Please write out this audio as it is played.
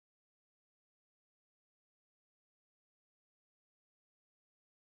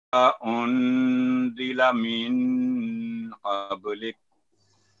أنزل من قبلك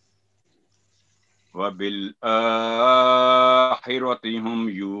وبالآخرة هم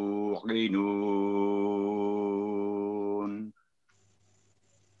يوقنون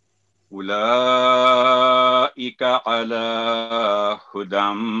أولئك على هدى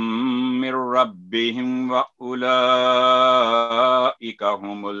من ربهم وأولئك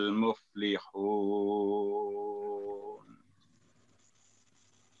هم المفلحون.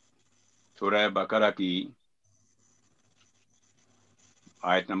 سورہ بقرہ کی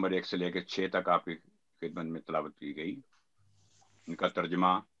آیت نمبر 1 سے لے کے 6 تک آپ کی خدمت میں تلاوت کی گئی. ان کا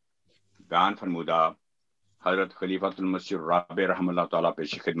ترجمہ بیان فرمودہ حضرت خلیفۃ المسیح الرابع رحمہ اللہ تعالیٰ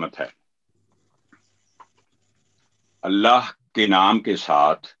پیش خدمت ہے. اللہ کے نام کے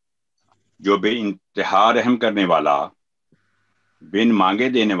ساتھ جو بے انتہا رحم کرنے والا، بن مانگے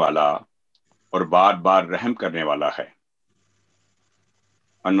دینے والا اور بار بار رحم کرنے والا ہے.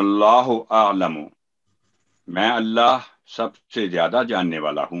 ان اللہ اعلم، میں اللہ سب سے زیادہ جاننے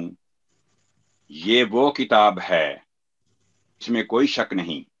والا ہوں. یہ وہ کتاب ہے اس میں کوئی شک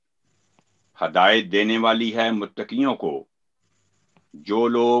نہیں، ہدایت دینے والی ہے متقیوں کو، جو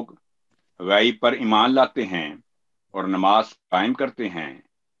لوگ غیب پر ایمان لاتے ہیں اور نماز قائم کرتے ہیں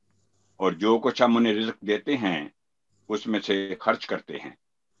اور جو کچھ ہم انہیں رزق دیتے ہیں اس میں سے خرچ کرتے ہیں.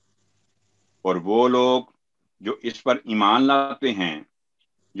 اور وہ لوگ جو اس پر ایمان لاتے ہیں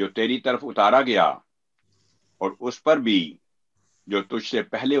جو تیری طرف اتارا گیا اور اس پر بھی جو تجھ سے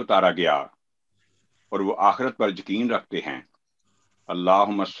پہلے اتارا گیا، اور وہ آخرت پر یقین رکھتے ہیں.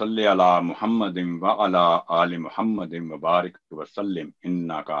 اللہم صلی علی محمد وعلی آل محمد وبارک وسلم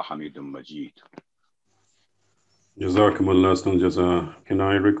انکا حمید مجید. Jazakumullah jaza. Can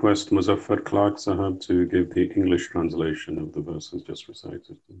I request Muzaffar Clark Sahab to give the English translation of the verses just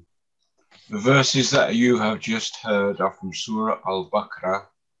recited? The verses that you have just heard are from Surah Al-Baqarah,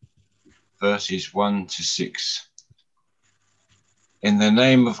 verses 1 to 6. In the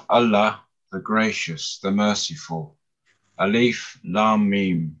name of Allah, the Gracious, the Merciful. Alif Lam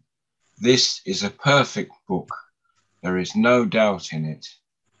Mim. This is a perfect book. There is no doubt in it.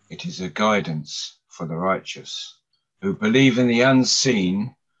 It is a guidance for the righteous, who believe in the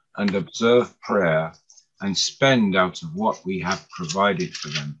unseen and observe prayer and spend out of what we have provided for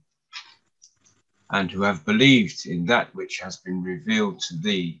them, and who have believed in that which has been revealed to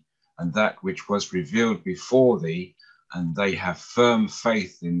thee and that which was revealed before thee, and they have firm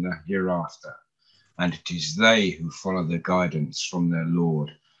faith in the hereafter. And it is they who follow the guidance from their Lord,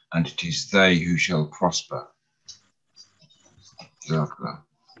 and it is they who shall prosper.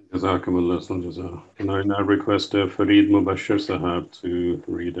 Jazakumullah jaza. Can I now request Fareed Mubashir Sahab to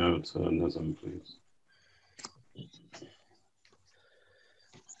read out Nazam, please?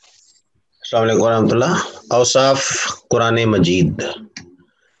 السلام علیکم ورحمۃ اللہ. اوصاف قرآن مجید.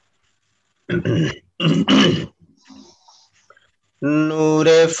 نور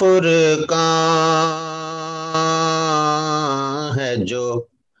فرقان ہے جو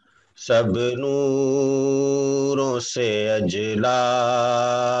سب نوروں سے اجلا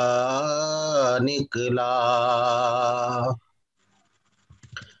نکلا.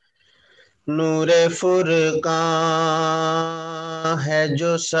 نور فرقان ہے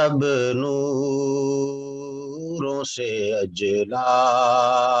جو سب نوروں سے اجلا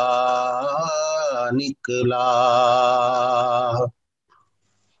نکلا.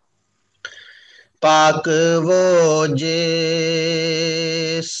 پاک وہ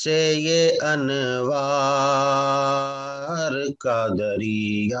جس سے یہ انوار کا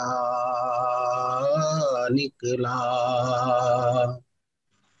دریا نکلا.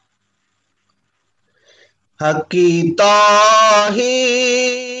 حق کی توحید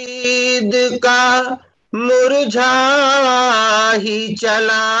کا مرجھا ہی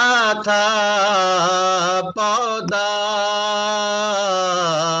چلا تھا پودا.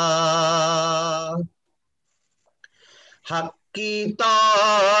 حق کی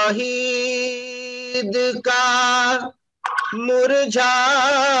توحید کا مرجھا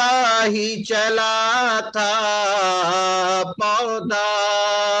ہی چلا تھا پودا.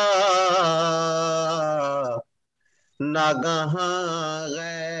 ناگہاں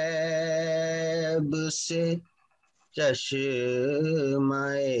غیب سے چشمہ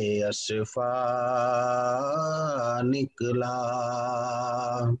اصفا نکلا.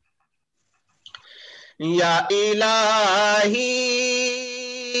 یا الہی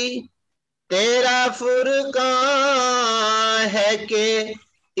تیرا فرقان ہے کہ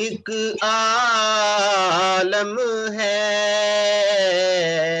ایک عالم ہے.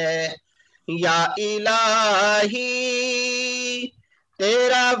 یا الہی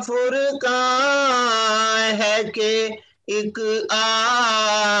تیرا فرقان ہے کہ ایک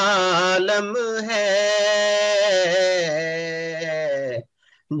عالم ہے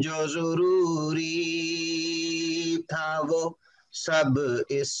جو ضروری تھا وہ سب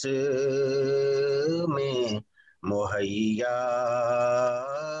اس میں مہیا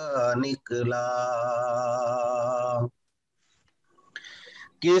نکلا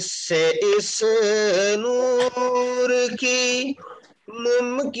کس سے اس نور کی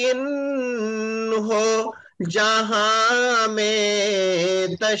ممکن ہو جہاں میں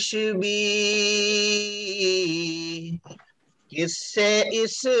تشبیہ کس سے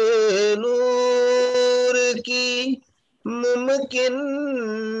اس نور کی ممکن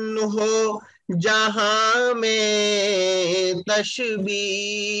ہو جہاں میں تشبیہ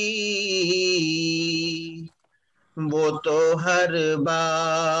وہ تو ہر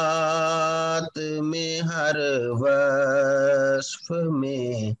بات میں ہر وصف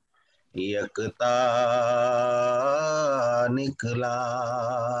میں یکتا نکلا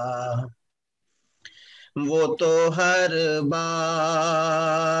وہ تو ہر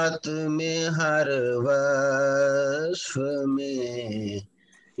بات میں ہر وصف میں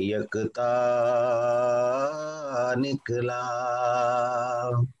یکتا نکلا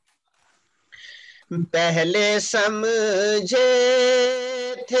پہلے سمجھے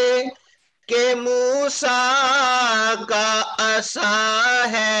تھے کہ موسیٰ کا عصا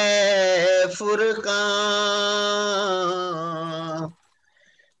ہے فرقان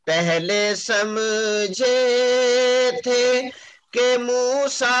پہلے سمجھے تھے کہ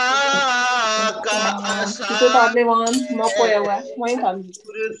موسیٰ کا عصا فرقان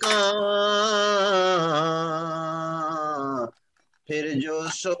پھر جو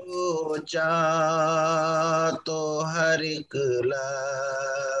سوچا تو ہر ایک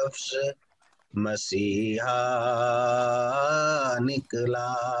لفظ مسیحا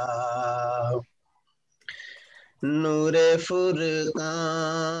نکلا نور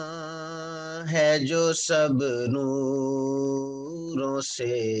فرقان ہے جو سب نوروں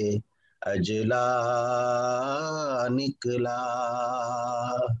سے اجلا نکلا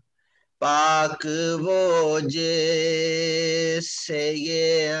پاک وہ جس سے یہ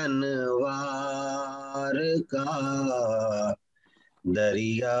انوار کا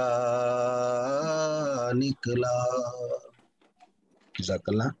دریا نکلا جزاک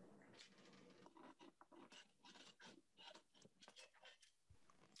اللہ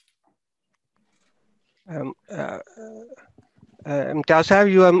Imtiaz Sahib,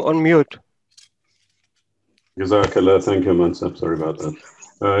 you are on mute. Jazakallah, thank you, Mansab. Sorry about that.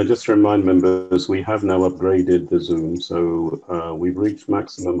 Just to remind members, we have now upgraded the Zoom, so we've reached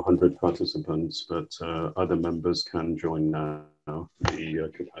maximum 100 participants, but other members can join now.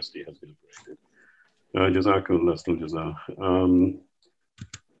 The capacity has been upgraded. Jazakallah, still jazak.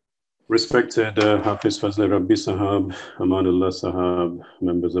 Respected Hafiz Fazl Rabbi Sahab, Amanullah Sahab,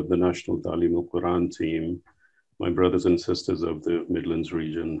 members of the National Talimul-Quran team, my brothers and sisters of the Midlands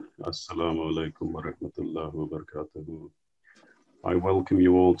region, Assalamu alaikum wa rahmatullahi wa barakatuhu. I welcome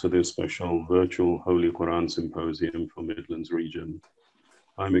you all to this special virtual Holy Qur'an Symposium for Midlands region.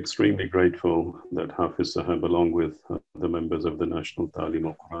 I'm extremely grateful that Hafiz Sahab, along with the members of the National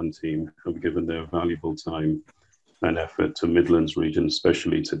Talimul-Quran team, have given their valuable time and effort to Midlands region,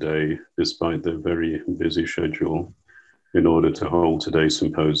 especially today, despite their very busy schedule, in order to hold today's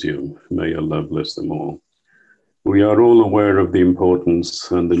symposium. May Allah bless them all. We are all aware of the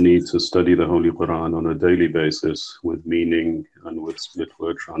importance and the need to study the Holy Quran on a daily basis with meaning and with split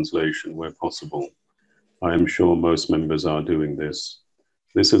word translation where possible. I am sure most members are doing this.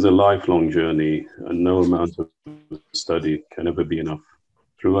 This is a lifelong journey and no amount of study can ever be enough.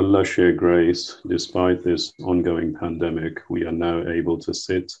 Through Allah's sheer grace, despite this ongoing pandemic, we are now able to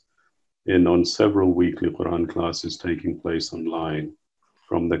sit in on several weekly Quran classes taking place online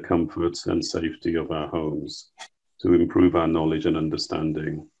from the comforts and safety of our homes to improve our knowledge and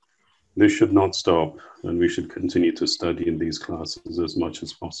understanding. This should not stop, and we should continue to study in these classes as much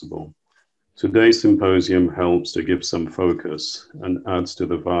as possible. Today's symposium helps to give some focus and adds to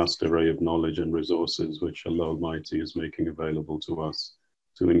the vast array of knowledge and resources which Allah Almighty is making available to us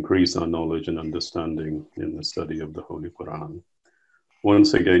to increase our knowledge and understanding in the study of the Holy Quran.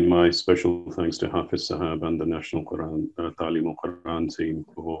 Once again, my special thanks to Hafiz Sahab and the National Talimul-Quran team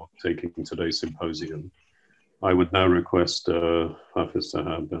for taking today's symposium. I would now request Hafiz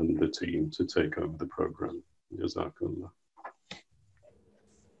Sahab and the team to take over the program. Jazakallah.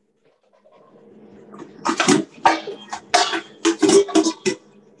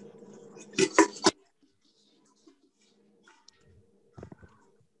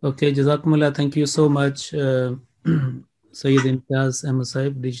 Okay, Jazakumullah. Thank you so much, Sayyid Imtiaz Ahmad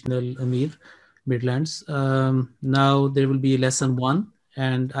Sahib, Regional Amir. Midlands. Now there will be lesson 1,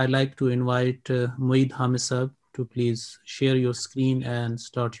 and I'd like to invite Mueed Hamisab to please share your screen and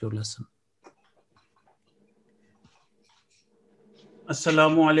start your lesson.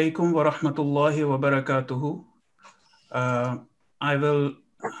 Assalamu alaikum wa rahmatullahi wa barakatuhu. I will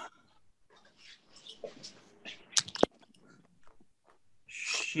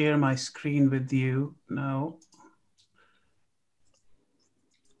share my screen with you now.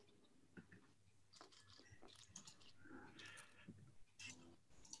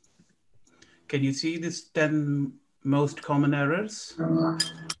 Can you see these 10 most common errors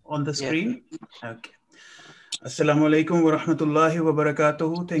on the screen? Yeah. Okay. Assalamu alaikum wa rahmatullahi wa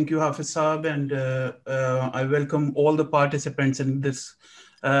barakatuhu. Thank you, Hafiz Saab, and I welcome all the participants in this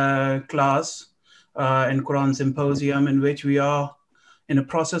class in Qur'an Symposium, in which we are in a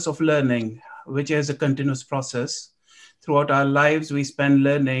process of learning, which is a continuous process. Throughout our lives, we spend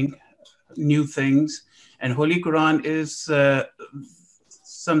learning new things, and Holy Quran is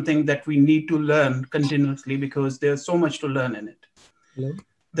something that we need to learn continuously because there's so much to learn in it. Hello?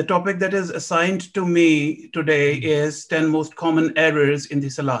 The topic that is assigned to me today is 10 most common errors in the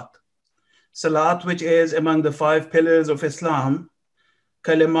Salat. Salat, which is among the 5 pillars of Islam: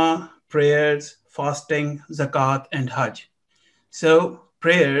 kalima, prayers, fasting, zakat, and hajj. So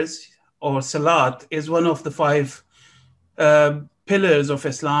prayers or Salat is one of the 5 pillars of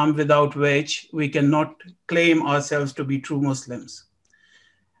Islam, without which we cannot claim ourselves to be true Muslims.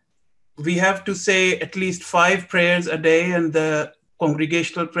 We have to say at least 5 prayers a day, and the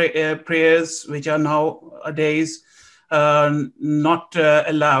congregational prayers, which are nowadays not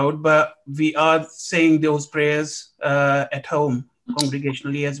allowed, but we are saying those prayers at home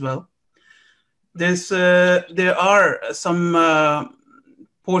congregationally as well. There are some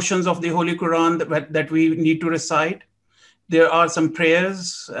portions of the Holy Quran that we need to recite. There are some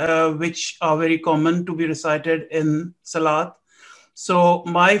prayers which are very common to be recited in Salat. So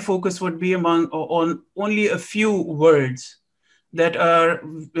my focus would be on only a few words that are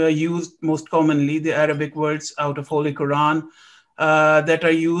used most commonly, the Arabic words out of Holy Quran that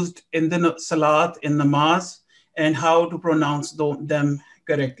are used in the Salat, in Namaz, and how to pronounce them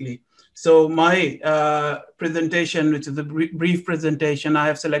correctly. So my presentation, which is a brief presentation, I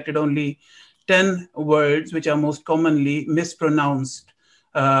have selected only 10 words which are most commonly mispronounced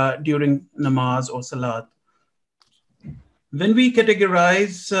during Namaz or Salat. When we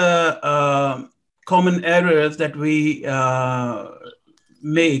categorize common errors that we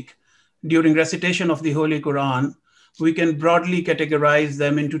make during recitation of the Holy Quran, we can broadly categorize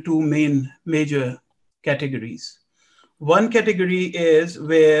them into 2 major categories. One category is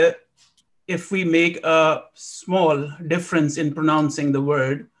where if we make a small difference in pronouncing the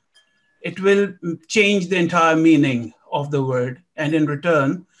word, it will change the entire meaning of the word, and in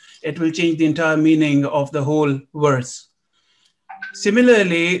return, it will change the entire meaning of the whole verse.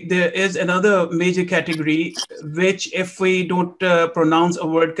 Similarly, there is another major category, which if we don't pronounce a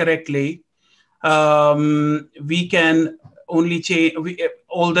word correctly, we can only change,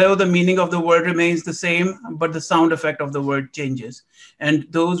 although the meaning of the word remains the same, but the sound effect of the word changes. And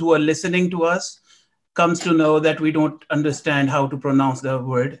those who are listening to us comes to know that we don't understand how to pronounce the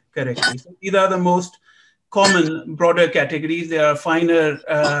word correctly. So these are the most common, broader categories. There are finer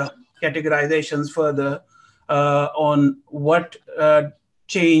categorizations further on what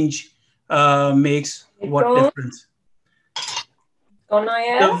change makes what difference.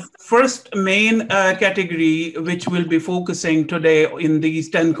 The first main category, which we'll be focusing today in these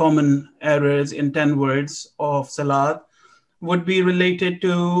 10 common errors in 10 words of Salat, would be related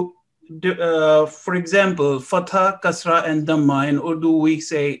to, for example, Fatha, Kasra, and Dhamma. In Urdu, we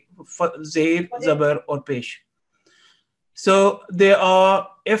say Zair, Zabar, or Pesh. So there are,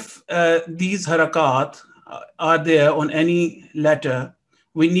 if these harakat are there on any letter,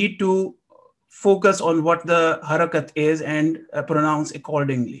 we need to focus on what the harakat is and pronounce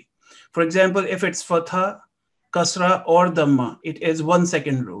accordingly. For example, if it's Fatha, Kasra, or Dhamma, it is 1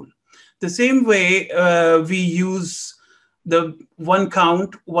 second rule. The same way we use the 1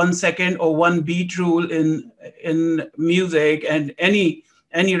 count, 1 second, or 1 beat rule in music and any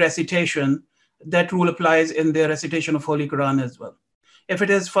recitation, that rule applies in the recitation of Holy Quran as well. If it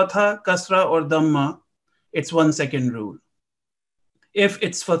is Fatha, Kasra, or Dhamma, it's 1 second rule. If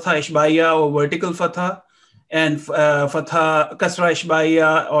it's Fatha Ishbaiya or vertical Fatha, and Fatha Kasra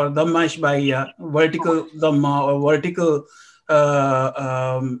Ishbaiya or Dhamma Ishbaiya, vertical Dhamma or vertical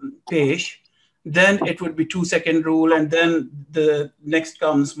Pesh, then it would be 2 second rule. And then the next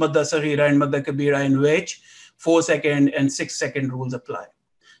comes Madda Saghira and Madda Kabira, in which 4 second and 6 second rules apply.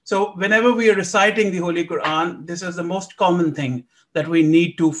 So whenever we are reciting the Holy Quran, this is the most common thing that we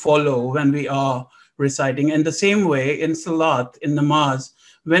need to follow when we are reciting. And the same way in salat, in namaz,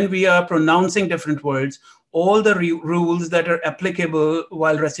 when we are pronouncing different words, all the rules that are applicable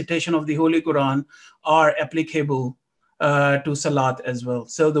while recitation of the Holy Quran are applicable to salat as well.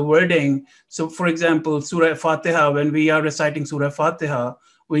 So the wording, so for example, Surah Fatiha, when we are reciting Surah Fatiha,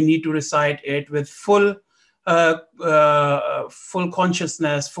 we need to recite it with full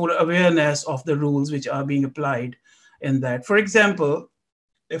consciousness, full awareness of the rules which are being applied in that. For example,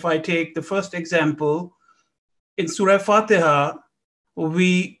 if I take the first example, in Surah Fatiha,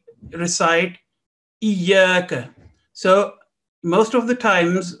 we recite Iyaka. So most of the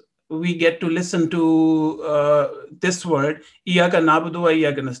times we get to listen to this word, Iyaka na'budu wa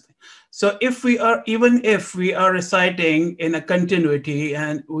iyaka nasta'in. So even if we are reciting in a continuity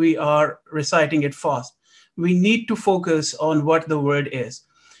and we are reciting it fast, we need to focus on what the word is.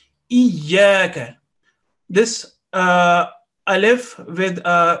 Iyaka. This alif with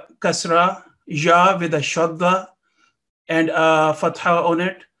a kasra, ja with a shadda, and a fatha on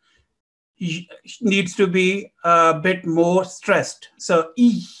it needs to be a bit more stressed. So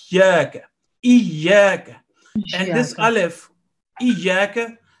iyaka, iyaka. And this alif,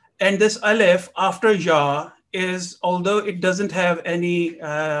 iyaka, and this alif after ja is, although it doesn't have any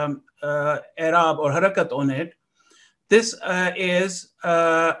Arab or harakat on it, this is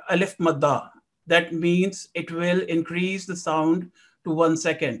alif madda. That means it will increase the sound to 1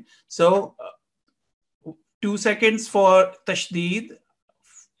 second. So 2 seconds for tashdid,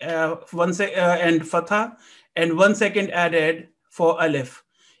 and fatha, and 1 second added for alif.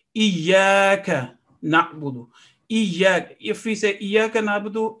 Iyaka na'budu. Iyak. If we say iyaka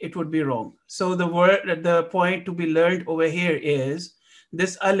na'budu, it would be wrong. So the point to be learned over here is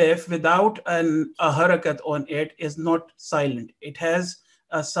this alif without a harakat on it is not silent. It has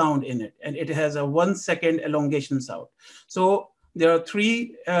a sound in it, and it has a 1 second elongation sound. So there are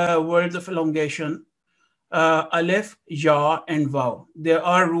 3 words of elongation: alif, ya, and vav. There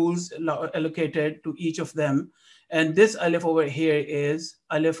are rules allocated to each of them, and this alif over here is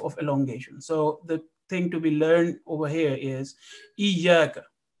alif of elongation. So the thing to be learned over here is iyaka.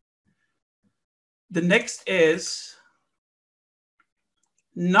 The next is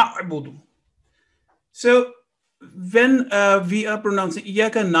na'budu. So when we are pronouncing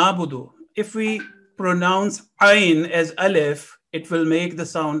iyaka na'budu, if we pronounce ayn as alif, it will make the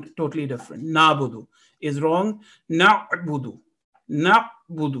sound totally different. Na'budu is wrong. Na'budu,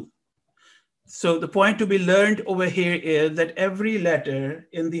 na'budu. So the point to be learned over here is that every letter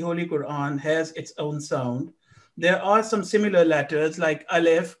in the Holy Quran has its own sound. There are some similar letters like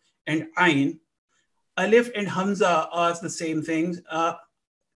alif and ayn. Alif and hamza are the same things.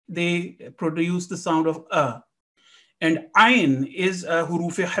 They produce the sound of a. And ayn is a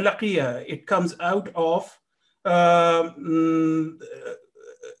huruf halaqiyya. It comes out of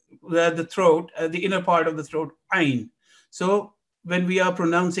the throat, the inner part of the throat, ayn. So when we are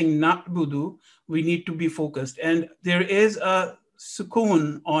pronouncing na'budu, we need to be focused. And there is a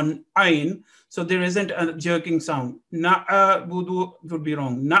sukoon on ayn, so there isn't a jerking sound. Na'budu would be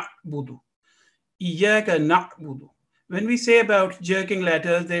wrong. Na'budu. Iyaka na'budu. When we say about jerking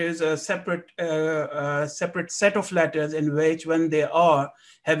letters, there is a separate set of letters in which, when they are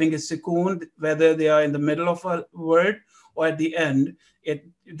having a sukoon, whether they are in the middle of a word or at the end,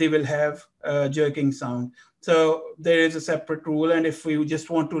 they will have a jerking sound. So there is a separate rule, and if we just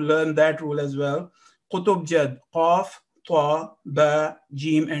want to learn that rule as well, Qutub Jad, Qaf, Ta, Ba,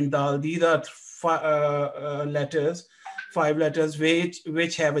 Jim, and Dal. These are 5 letters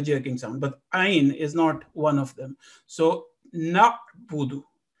which have a jerking sound, but Ain is not one of them. So Na'budu.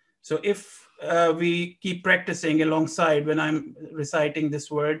 So if we keep practicing alongside when I'm reciting this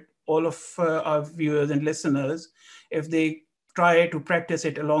word, all of our viewers and listeners, if they try to practice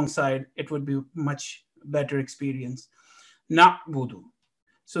it alongside, it would be much better experience. Na'budu.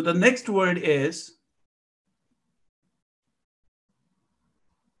 So the next word is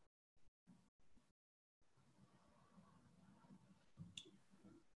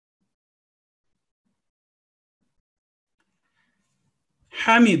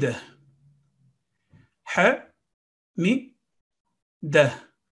Hamida. Ha-mi-da.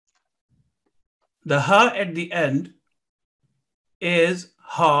 The ha at the end is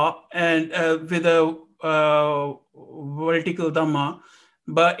ha, and with a vertical dhamma,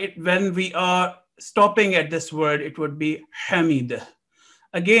 but when we are stopping at this word, it would be hamid.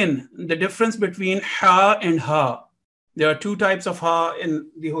 Again, the difference between ha and ha. There are 2 types of ha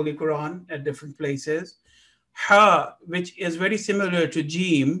in the Holy Quran at different places. Ha, which is very similar to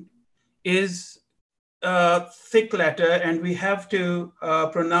Jim, is a thick letter, and we have to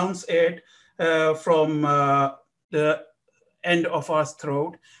pronounce it from the end of our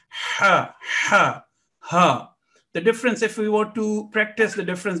throat. Ha, ha, ha. The difference, if we want to practice the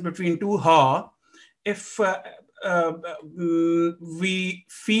difference between two ha, if we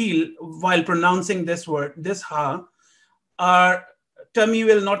feel while pronouncing this word, this ha, our tummy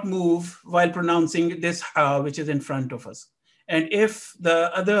will not move while pronouncing this ha, which is in front of us. And if the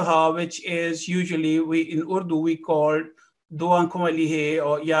other ha, which is usually in Urdu we call do aankhon wali hai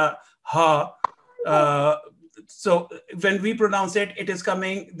or ya ha, so when we pronounce it, it is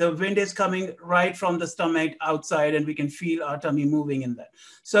coming, the wind is coming right from the stomach outside, and we can feel our tummy moving in that.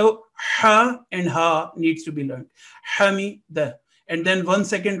 So ha and ha needs to be learned. Hamida. And then 1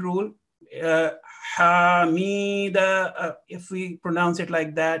 second rule, Hamida. If we pronounce it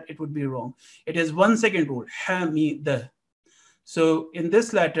like that, it would be wrong. It is 1 second rule, Hamida. So in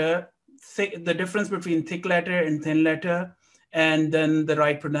this letter, the difference between thick letter and thin letter, and then the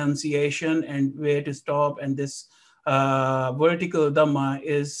right pronunciation and where to stop, and this vertical dhamma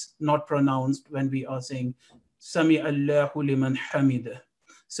is not pronounced when we are saying Sami Allahu liman hamida.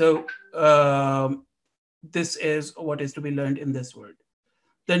 So this is what is to be learned in this word.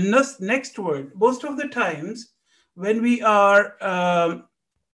 The next word, most of the times when we are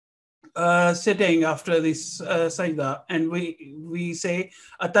sitting after this sajda and we say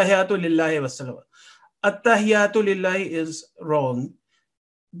At-Tahiyatu lillahi wa salawat. At-Tahiyatu lillahi is wrong.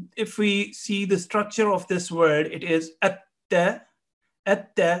 If we see the structure of this word, it is atta,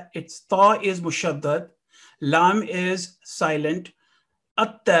 its ta is mushaddad, lam is silent,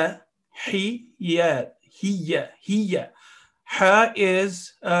 atta, hiya. Ha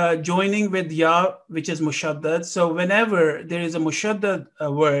is joining with ya, which is mushaddad. So whenever there is a mushaddad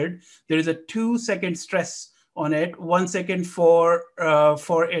word, there is a 2 second stress on it, 1 second for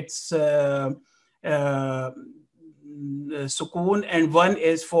its sukoon, and 1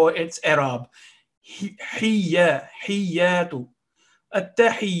 is for its i'rab. Hiyatu,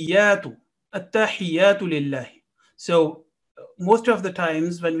 at-tahiyatu lillahi. So most of the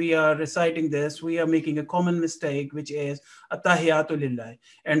times when we are reciting this, we are making a common mistake, which is at-tahiyatu lillahi,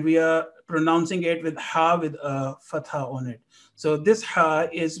 and we are pronouncing it with ha with a fatha on it. So this ha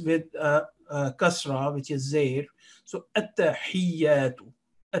is with kasra, which is zair. So at-tahiyatu.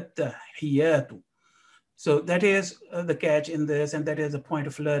 So that is the catch in this, and that is a point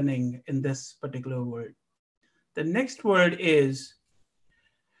of learning in this particular word. The next word is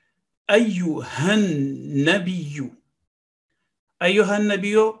ayyuhan nabiyyu. Ayyuhan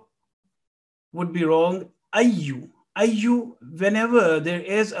nabiyyu would be wrong. Ayyu, whenever there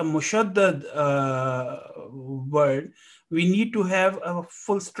is a mushaddad word, we need to have a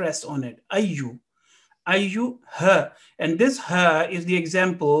full stress on it. Ayyu, ha. And this ha is the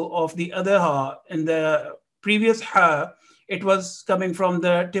example of the other ha. In the previous ha, it was coming from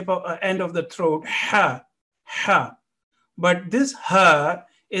the tip of end of the throat, ha. But this ha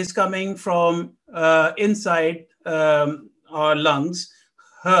is coming from inside our lungs,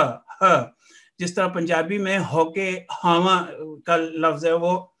 ha. जिस तरह पंजाबी में होके हामा का लफ्ज है,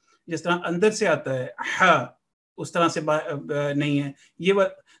 वो जिस तरह अंदर से आता है, हा, उस तरह से नहीं है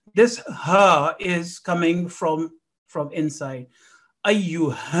ये. This ha is coming from inside.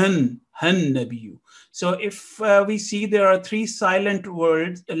 Ayyuhan nabiyyu. So if we see there are 3 silent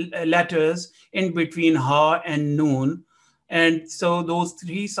words, letters in between ha and noon, and so those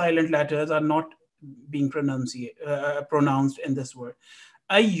 3 silent letters are not being pronounced in this word.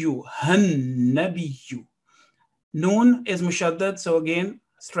 Ayyuhan nabiyyu. Noon is mushaddad, so again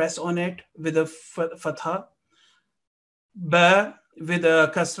stress on it with a fatha. Ba with a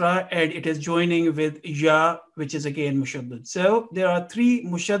kasra, and it is joining with ya, which is again mushaddad. So there are 3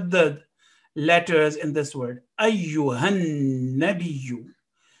 mushaddad letters in this word. Ayyuhan nabiyyu.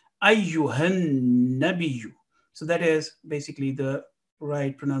 Ayyuhan nabiyyu. So that is basically the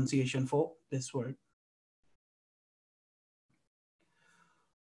right pronunciation for this word.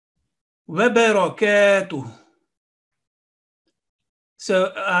 Wa barakatuh.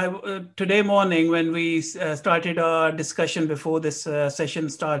 So today morning, when we started our discussion before this session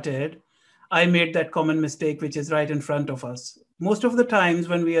started, I made that common mistake, which is right in front of us. Most of the times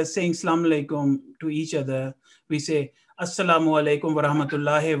when we are saying Assalamu alaikum to each other, we say Assalamu alaikum wa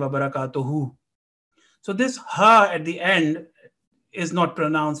rahmatullahi wa barakatuhu. So this ha at the end is not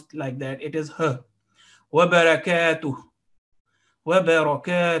pronounced like that. It is ha. Wa barakatuh. Wa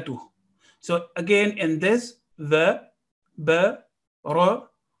barakatuh. So again in this, the, ba, ra,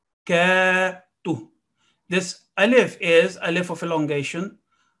 ka, tu. This alif is alif of elongation.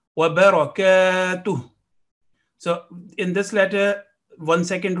 Wa barakatuh. So in this letter, 1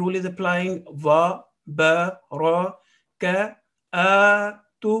 second rule is applying. Va, ba, ra, ka, a,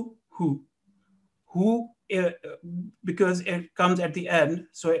 tu, hu. Hu because it comes at the end,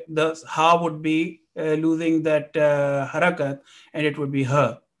 so the ha would be losing that harakat, and it would be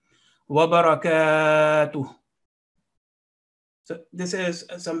ha. Wa barakatuh. So this is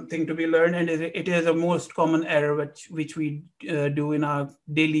something to be learned, and it is a most common error which we do in our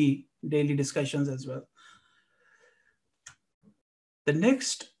daily discussions as well. The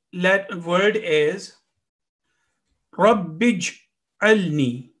next word is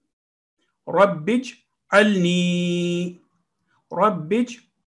Rabbij'alni. Rabbij'alni.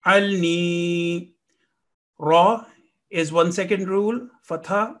 Rabbij'alni. Ra is 1 second rule,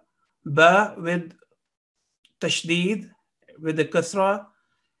 fatha, ba with tashdeed, with the kasra,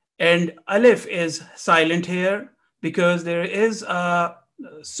 and alif is silent here because there is a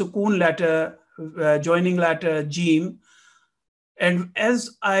sukoon letter, joining letter, jim. And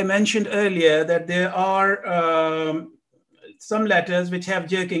as I mentioned earlier, that there are some letters which have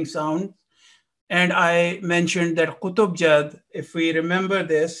jerking sound. And I mentioned that Qutub Jad, if we remember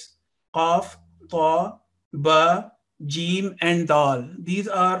this, Qaf, Ta, Ba, Jim, and Dal. These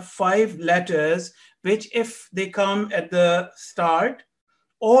are 5 letters which, if they come at the start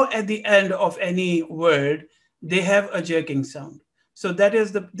or at the end of any word, they have a jerking sound. So that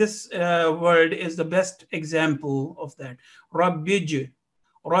is this word is the best example of that. Rabbij,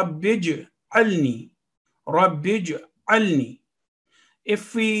 Rabbij'alni, Rabbij'alni.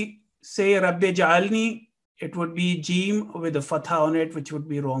 If we say Rabbij'alni, it would be jim with a fatha on it, which would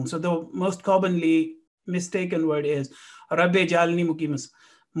be wrong. So the most commonly mistaken word is Rabbij'alni muqimas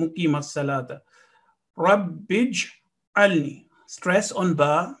salata. Rabbij'alni. Stress on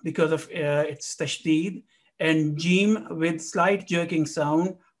ba because of its tashdeed, and jim with slight jerking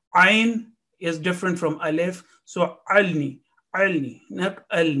sound. Ain is different from alif, so alni, not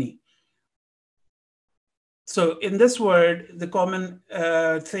alni. So in this word, the common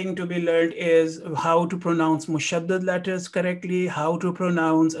thing to be learned is how to pronounce mushaddad letters correctly, how to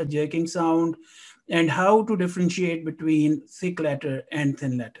pronounce a jerking sound, and how to differentiate between thick letter and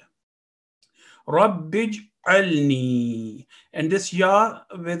thin letter. Rabbij'alni. And this ya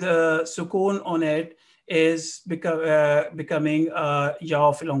with a sukoon on it is becoming a ya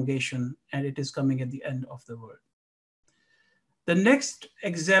of elongation, and it is coming at the end of the word. The next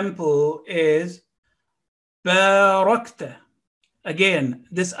example is barakta. Again,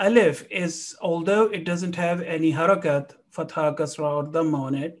 this alif is, although it doesn't have any harakat, fatha, kasra, or dhamma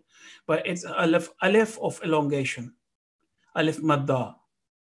on it, but it's alif of elongation, alif madda.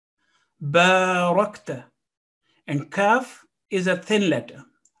 Barakta. And kaf is a thin letter.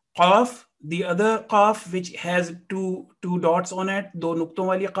 Qaf, the other qaf which has two dots on it, do nukton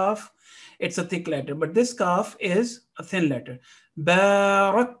wali qaf, it's a thick letter, but this kaf is a thin letter.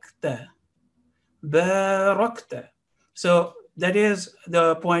 Barakta. Barakta. So that is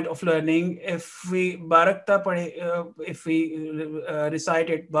the point of learning. If we barakta, if we recite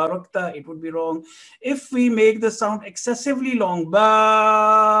it barakta, it would be wrong. If we make the sound excessively long,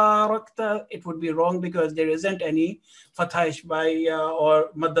 barakta, it would be wrong because there isn't any fatha ishbaiya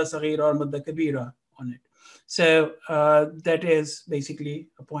or madda saghira or madda kabira on it. So that is basically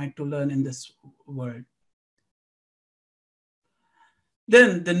a point to learn in this word.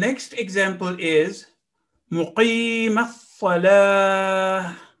 Then the next example is muqima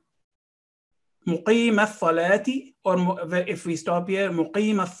salah. Muqima salati, or if we stop here,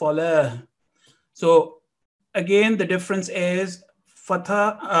 muqima salah. So again, the difference is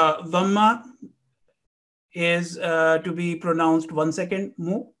fatha, dhamma is to be pronounced 1 second.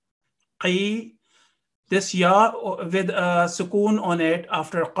 Muqi. This ya with a sukoon on it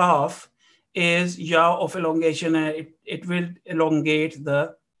after qaf is ya of elongation, and it will elongate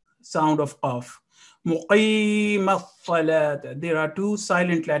the sound of qaf. Muqima salat. There are 2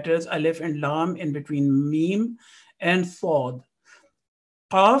 silent letters, alif and lam, in between mim and thad.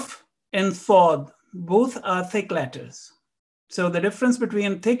 Qaf and thad, both are thick letters. So the difference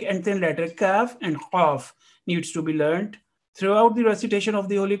between thick and thin letter, kaf and qaf, needs to be learned. Throughout the recitation of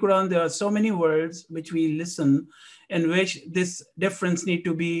the Holy Quran, there are so many words which we listen in which this difference need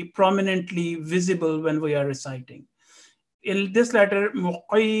to be prominently visible when we are reciting. In this letter,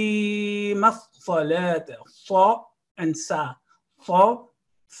 muqima salat, fa and sa. Fa,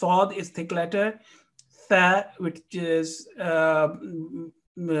 sad is thick letter. Tha, which is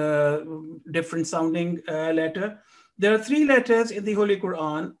different sounding letter. There are 3 letters in the Holy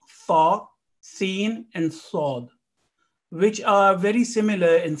Quran, fa, sin, and sad, which are very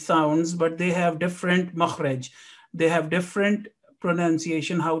similar in sounds, but they have different makhraj. They have different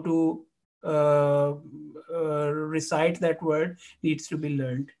pronunciation. How to recite that word needs to be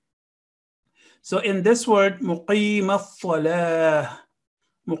learned. So in this word, muqima salah,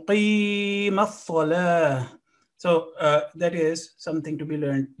 مقيم الصلاة. So that is something to be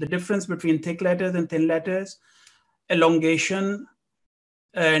learned. The difference between thick letters and thin letters, elongation,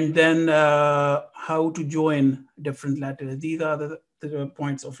 and then how to join different letters. These are the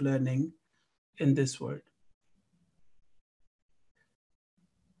points of learning in this word.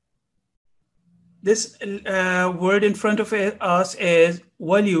 This word in front of us is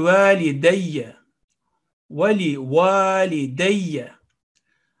وَلِوَالِدَيَّ. وَلِوَالِدَيَّ.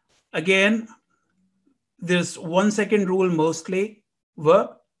 Again, there's 1 second rule mostly.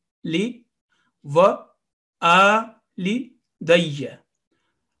 li, li, dayya.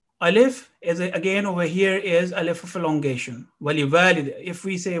 Alif is again over here is alif of elongation. Walivalid. If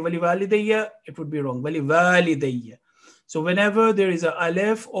we say walivalidayya, it would be wrong. Walivalidayya. So whenever there is a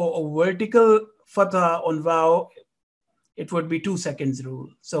alif or a vertical fatha on vaw, it would be 2 seconds rule.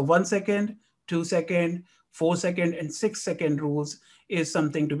 So 1 second, 2 second, 4 second, and 6 second rules is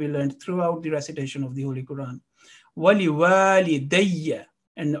something to be learned throughout the recitation of the Holy Quran. Walivalidayya.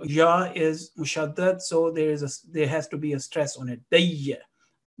 And ya is mushaddad, so there has to be a stress on it. Dayya.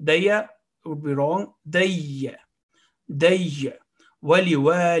 Dayya would be wrong. Dayya. Dayya.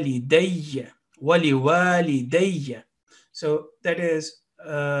 Waliwalidayya. Waliwalidayya. So that is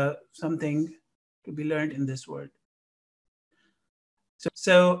something to be learned in this word.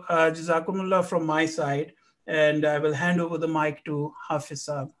 So Jazakumullah from my side, and I will hand over the mic to Hafiz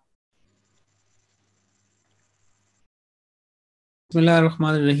Saab. Bismillah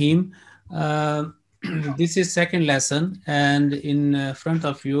ar-Rahman ar-Rahim. This is second lesson, and in front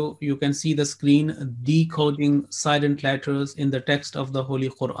of you, you can see the screen decoding silent letters in the text of the Holy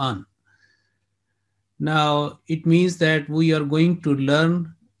Quran. Now, it means that we are going to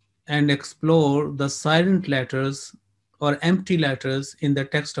learn and explore the silent letters or empty letters in the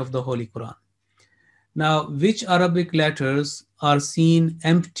text of the Holy Quran. Now, which Arabic letters are seen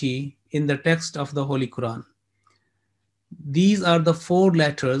empty in the text of the Holy Quran? These are the 4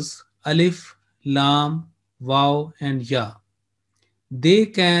 letters, alif, lam, waw, and ya. They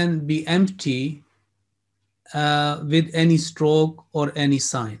can be empty with any stroke or any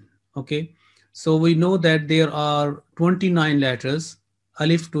sign, okay? So we know that there are 29 letters,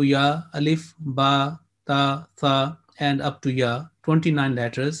 alif to ya, alif, ba, ta, tha, and up to ya, 29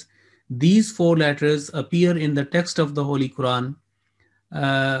 letters. These 4 letters appear in the text of the Holy Quran.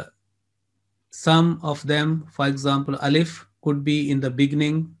 Some of them, for example, alif could be in the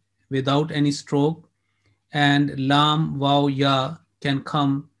beginning without any stroke, and lam, waw, ya can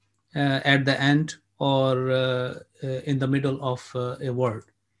come at the end or in the middle of a word.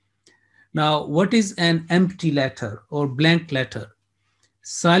 Now, what is an empty letter or blank letter?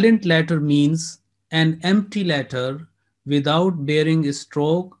 Silent letter means an empty letter without bearing a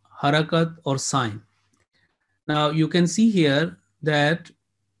stroke, harakat, or sign. Now, you can see here that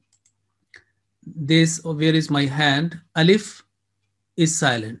this, where is my hand? Alif is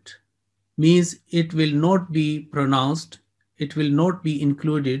silent, means it will not be pronounced, it will not be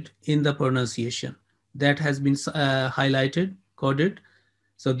included in the pronunciation. That has been highlighted, coded.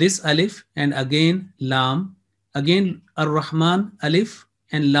 So this alif, and again lam, again ar-Rahman, alif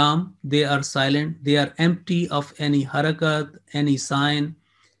and lam, they are silent, they are empty of any harakat, any sign.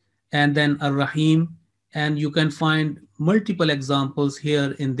 And then ar-Rahim, and you can find multiple examples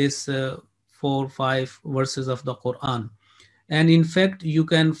here in this 4 or 5 verses of the Quran. And in fact, you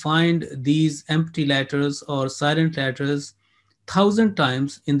can find these empty letters or silent letters 1,000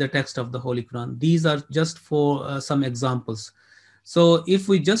 times in the text of the Holy Quran. These are just for some examples. So if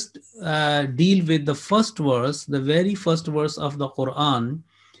we just deal with the first verse, the very first verse of the Quran,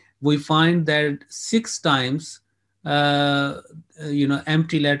 we find that 6 times,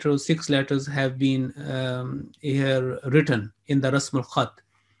 empty letters, 6 letters have been here written in the Rasm al-Khat.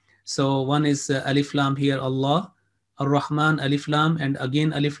 So one is alif lam here, Allah, ar-Rahman, alif lam, and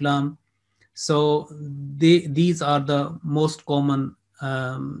again alif lam. So these are the most common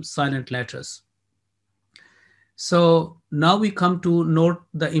silent letters. So now we come to note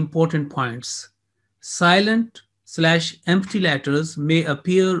the important points. Silent/empty letters may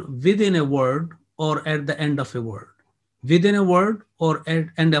appear within a word or at the end of a word. Within a word or at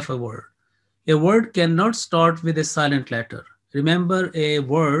end of a word. A word cannot start with a silent letter. Remember, a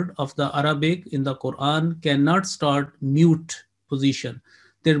word of the Arabic in the Quran cannot start mute position.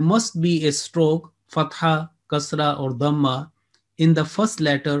 There must be a stroke, fatha, kasra, or dhamma in the first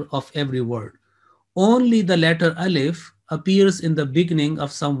letter of every word. Only the letter alif appears in the beginning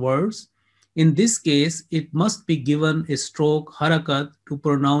of some words. In this case, it must be given a stroke, harakat, to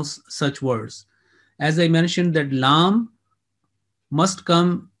pronounce such words. As I mentioned, that lam must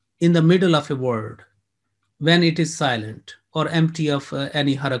come in the middle of a word when it is silent. or empty of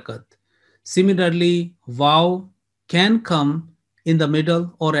any harakat. Similarly, waw can come in the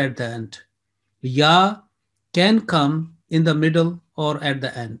middle or at the end. Ya can come in the middle or at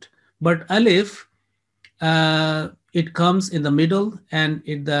the end. But alif, it comes in the middle and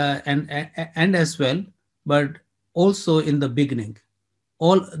at the end as well, but also in the beginning.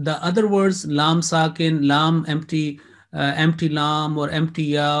 All the other words, lam sakin, lam empty, empty lam or empty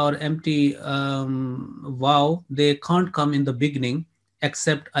ya or empty waw, they can't come in the beginning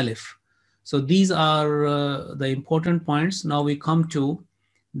except alif. So these are the important points. Now we come to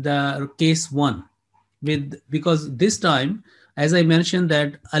the case 1 because this time, as I mentioned,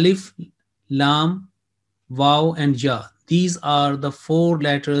 that alif, lam, waw and ya, these are the 4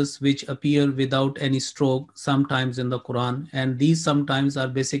 letters which appear without any stroke sometimes in the Quran, and these sometimes are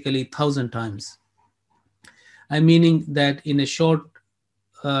basically 1,000 times. I'm meaning that in a short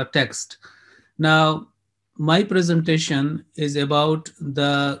text. Now, my presentation is about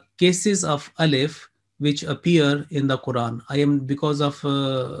the cases of alif which appear in the Quran. I am, because of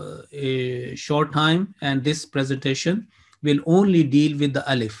a short time, and this presentation will only deal with the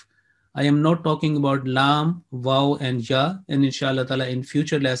alif. I am not talking about lam, waw, and ya, and inshallah ta'ala in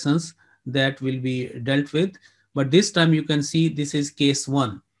future lessons that will be dealt with. But this time you can see this is case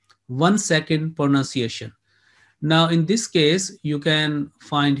 1, 1 second pronunciation. Now in this case, you can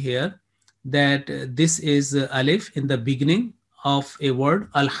find here that this is alif in the beginning of a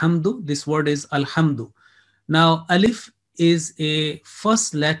word, alhamdu. This word is alhamdu. Now alif is a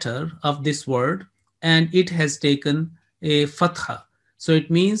first letter of this word, and it has taken a fatha. So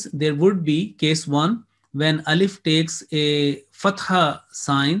it means there would be case 1 when alif takes a fatha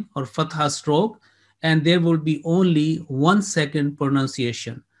sign or fatha stroke, and there would be only 1 second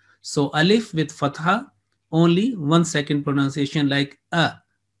pronunciation. So alif with fatha, only 1 second pronunciation, like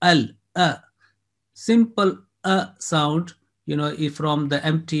al, simple sound, you know, from the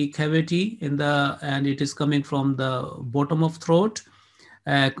empty cavity in the, and it is coming from the bottom of throat,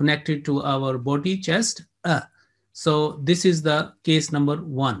 connected to our body, chest. So this is the case number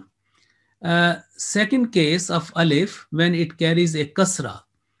 1. Second case of alif, when it carries a kasra,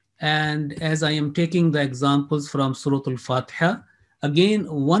 and as I am taking the examples from Surah Al-Fatiha, again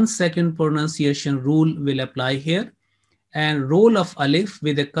 1 second pronunciation rule will apply here, and role of alif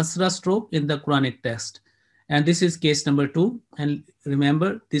with a kasra stroke in the Quranic text. And this is case number 2. And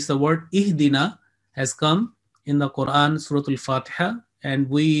remember, this the word ihdina has come in the Quran, Surah Al-Fatiha, and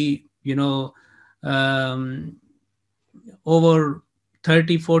we, you know, over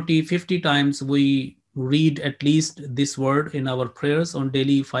 30, 40, 50 times we read at least this word in our prayers on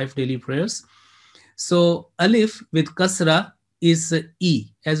daily, 5 daily prayers. So alif with kasra is e,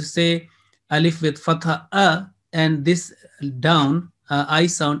 as you say, alif with fatha a, and this down I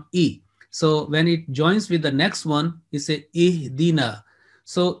sound e. So when it joins with the next one, it's a ihdina.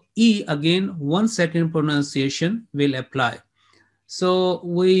 So e, again 1 second pronunciation will apply. So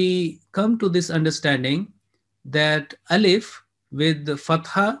we come to this understanding that alif with the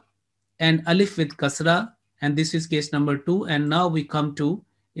fatha and alif with kasra, and this is case number 2. And now we come to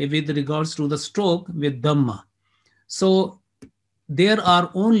with regards to the stroke with dhamma. So there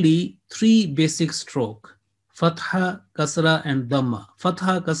are only 3 basic stroke: fatha, kasra, and dhamma.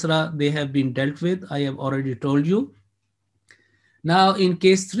 Fatha, kasra, they have been dealt with. I have already told you. Now in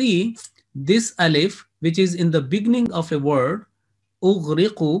case 3, this alif, which is in the beginning of a word,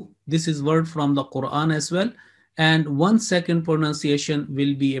 ughriqu, this is word from the Quran as well, and 1 second pronunciation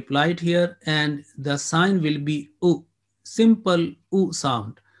will be applied here, and the sign will be u, simple u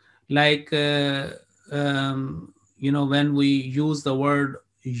sound, like you know, when we use the word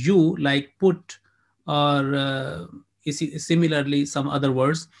you, like put, or similarly some other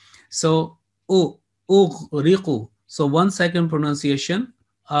words. So ughriqu, so 1 second pronunciation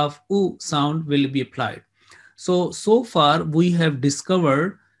of u sound will be applied. So far we have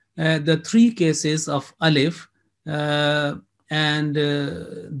discovered the 3 cases of alif, and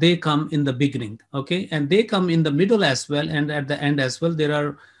they come in the beginning, okay, and they come in the middle as well, and at the end as well. There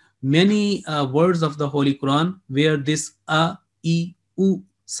are many words of the Holy Quran where this a, e, u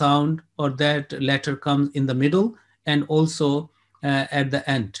sound or that letter comes in the middle and also at the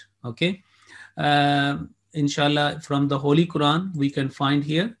end, okay. Inshallah, from the Holy Quran we can find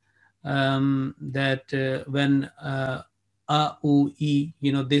here that when a, u, e,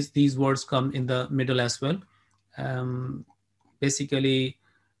 you know, these words come in the middle as well. Basically,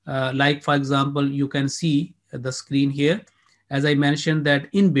 like for example, you can see the screen here, as I mentioned, that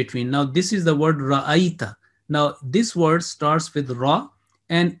in between. Now this is the word ra'aita. Now this word starts with ra,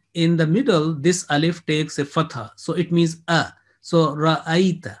 and in the middle this alif takes a fatha, so it means a. So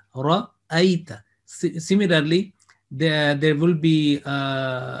ra'aita, ra'aita. Similarly, there will be with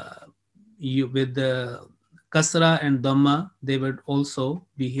the kasra and dhamma, they would also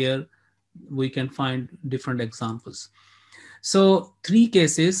be here. We can find different examples. So 3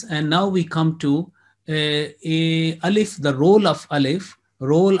 cases, and now we come to a alif, the role of alif,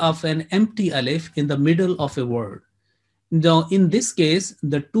 role of an empty alif in the middle of a word. Now, in this case,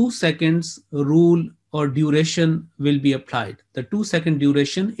 the 2 seconds rule or duration will be applied, the 2-second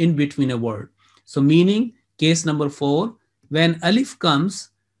duration in between a word. So meaning, case number 4, when alif comes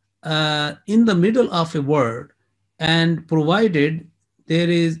in the middle of a word, and provided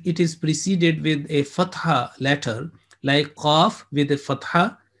it is preceded with a fatha letter, like qaf with a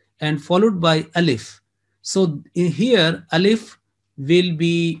fatha and followed by alif. So here, alif will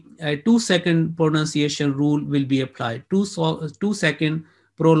be a 2-second pronunciation rule will be applied. 2-second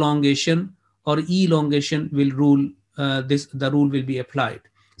prolongation or elongation will rule, the rule will be applied.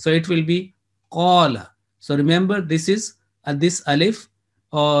 So it will be qala. So remember, this is this alif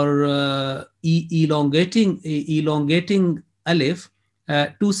or elongating alif,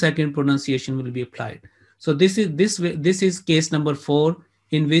 2-second pronunciation will be applied. So this is case number 4,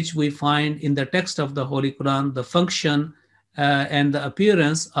 in which we find in the text of the Holy Quran the function and the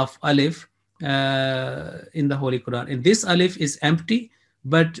appearance of alif in the Holy Quran. And this alif is empty,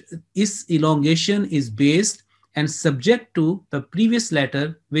 but its elongation is based and subject to the previous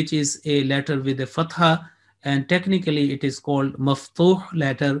letter, which is a letter with a fatha, and technically it is called maftuh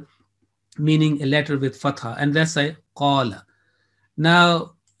letter, meaning a letter with fatha, and that's a qala.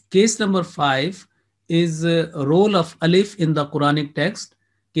 Now, case number 5 is a role of alif in the Quranic text.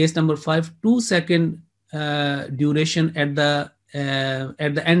 Case number 5, 2-second duration at the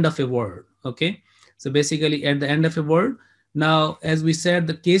end of a word. Okay, so basically at the end of a word. Now, as we said,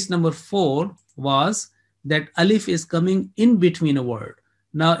 the case number 4 was that alif is coming in between a word.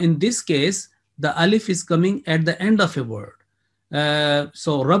 Now, in this case, the alif is coming at the end of a word.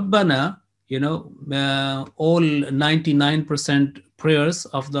 So Rabbana, all 99% prayers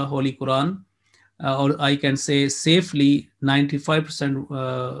of the Holy Quran, or I can say safely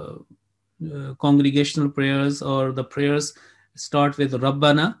 95% congregational prayers, or the prayers start with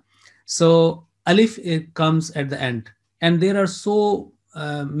Rabbana. So alif, it comes at the end. And there are so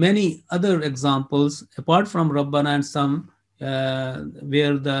many other examples apart from Rabbana, and some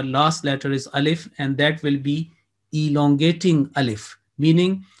where the last letter is alif, and that will be elongating alif,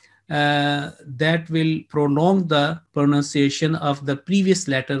 meaning that will prolong the pronunciation of the previous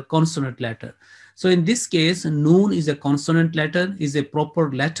letter, consonant letter. So in this case, noon is a consonant letter, is a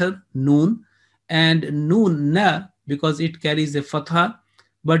proper letter, noon, and noon na, because it carries a fatha.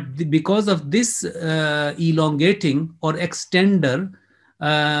 But because of this elongating or extender,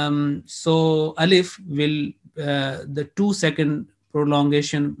 so alif will, the 2-second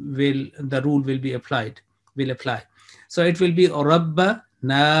prolongation the rule will be applied, will apply. So it will be rabba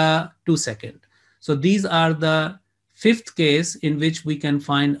na 2-second. So these are the 5th case in which we can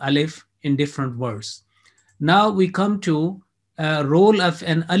find alif in different words. Now we come to a role of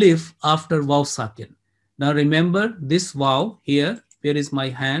an alif after waw sakin. Now remember this waw here, where is my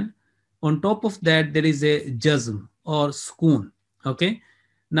hand? On top of that, there is a jazm or sukoon. Okay.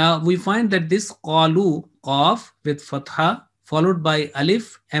 Now we find that this qalu, qaf with fatha, followed by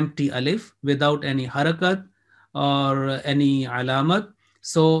alif, empty alif, without any harakat or any alamat.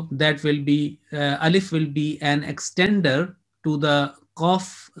 So that will be, alif will be an extender to the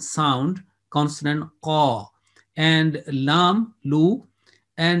qaf sound, consonant qa, and lam, lu.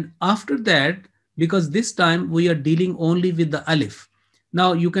 And after that, because this time we are dealing only with the alif.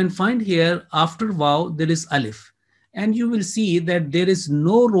 Now you can find here after waw, there is alif. And you will see that there is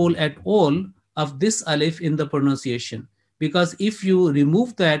no role at all of this alif in the pronunciation. Because if you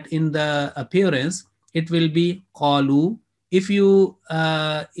remove that in the appearance, it will be qalu. If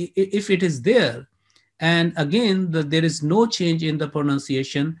it is there, and again, there is no change in the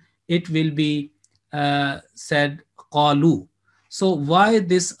pronunciation, it will be said qalu. So why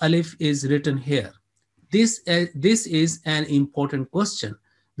this alif is written here? This is an important question,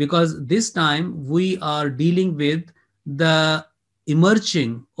 because this time we are dealing with the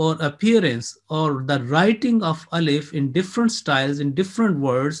emerging or appearance or the writing of alif in different styles, in different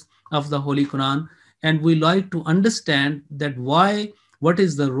words of the Holy Quran. And we like to understand that what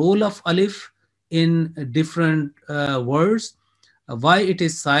is the role of alif in different words, why it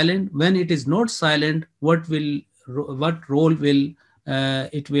is silent, when it is not silent, what role will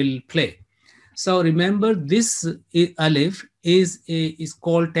it will play. So remember, this alif is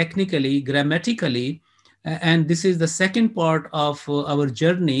called technically, grammatically, and this is the second part of our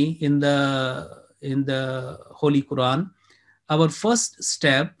journey in the Holy Quran. Our first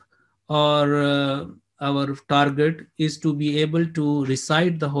step, or our target is to be able to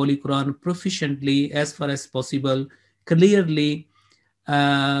recite the Holy Quran proficiently as far as possible, clearly,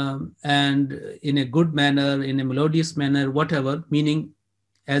 and in a good manner, in a melodious manner, whatever, meaning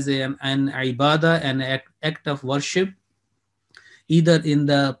as an ibadah, an act of worship, either in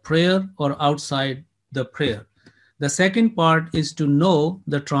the prayer or outside the prayer. The second part is to know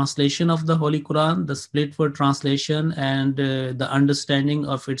the translation of the Holy Quran, the split word translation, and the understanding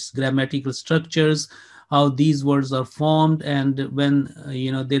of its grammatical structures, how these words are formed, and when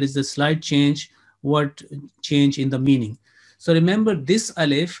there is a slight change, what change in the meaning. So remember, this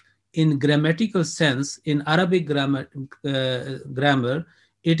alif in grammatical sense, in Arabic grammar,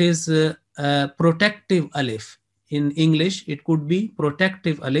 it is a protective alif. In English, it could be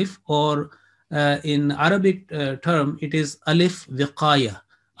protective alif, or in Arabic term, it is alif wiqaya.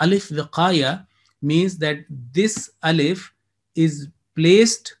 Alif wiqaya means that this alif is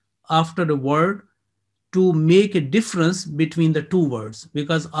placed after the word to make a difference between the two words,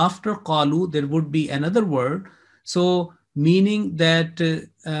 because after qalu there would be another word. So meaning that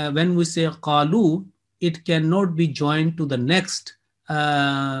when we say qalu, it cannot be joined to the next,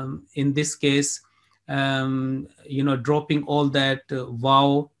 in this case, dropping all that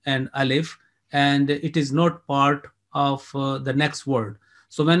waw and alif, and it is not part of the next word.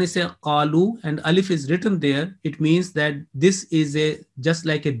 So when I say qalu and alif is written there, it means that this is just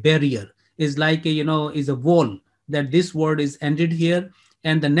like a barrier, is like is a wall, that this word is ended here,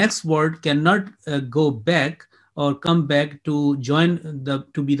 and the next word cannot go back or come back to join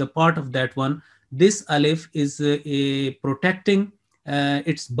to be the part of that one. This alif is protecting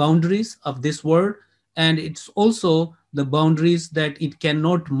its boundaries of this word, and it's also the boundaries that it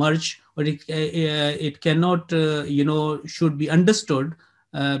cannot merge, or it cannot should be understood,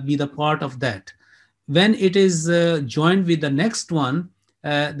 be the part of that. When it is joined with the next one,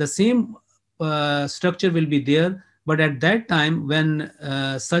 the same structure will be there, but at that time when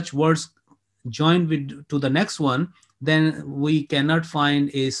such words join with to the next one, then we cannot find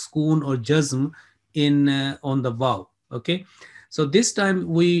a sukun or jazm in on the waw. Okay, so this time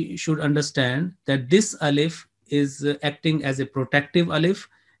we should understand that this alif is acting as a protective alif,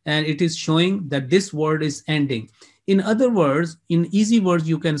 and it is showing that this word is ending. In other words, in easy words,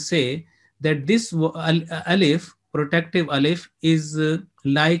 you can say that this alif, protective alif, is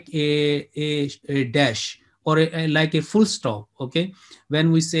like a dash, or like a full stop. Okay,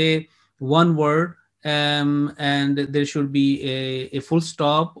 when we say one word and there should be a full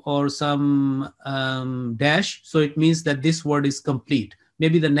stop or some dash, so it means that this word is complete.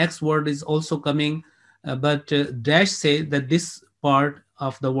 Maybe the next word is also coming, but dash say that this part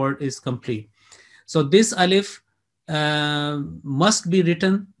of the word is complete. So this alif must be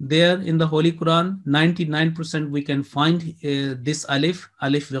written there in the Holy Quran. 99% we can find this alif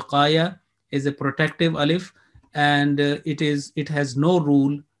wiqaya is a protective alif, and it has no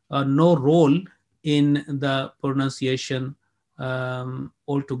rule, no role in the pronunciation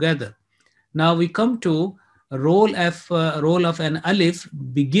altogether. Now we come to role of an alif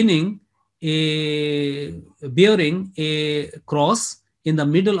bearing a cross in the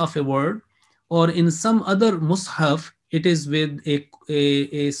middle of a word, or in some other mushaf, it is with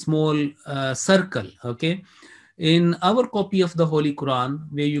a small circle. Okay, in our copy of the Holy Quran,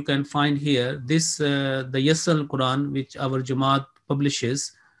 where you can find here this the Yasal Quran, which our Jamaat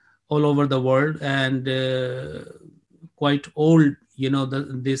publishes all over the world, and quite old,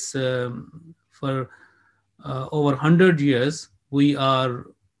 this for over 100 years we are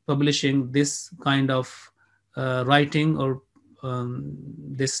publishing this kind of writing, or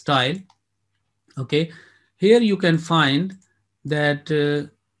this style. Okay, here you can find that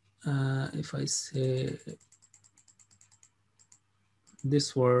if I say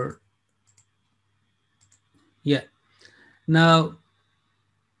this word, yeah, now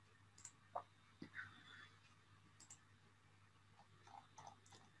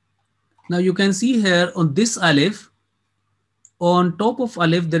you can see here on this alif, on top of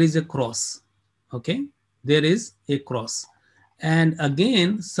alif there is a cross. Okay, there is a cross. And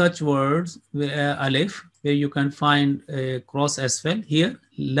again, such words, alif, where you can find a cross as well. Here,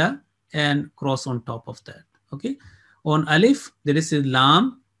 la, and cross on top of that. Okay, on alif there is a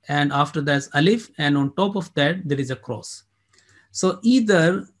lam, and after that alif, and on top of that there is a cross. So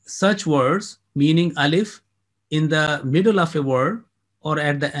either such words meaning alif in the middle of a word, or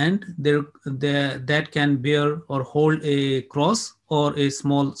at the end, that can bear or hold a cross or a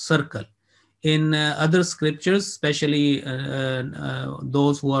small circle. In other scriptures, especially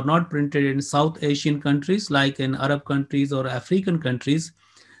those who are not printed in South Asian countries, like in Arab countries or African countries,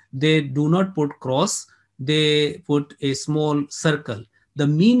 they do not put cross, they put a small circle. the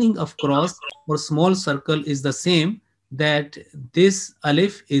meaning of cross or small circle is the same, that this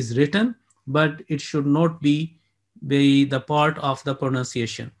alif is written, but it should not be the part of the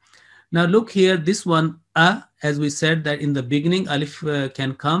pronunciation. Now look here, this one, as we said that in the beginning, alif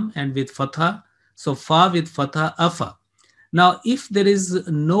can come and with fatha. So fa with fatha, afa. Now, if there is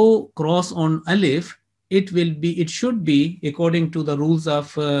no cross on alif, it should be, according to the rules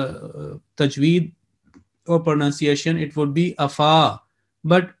of tajweed or pronunciation, it would be afa.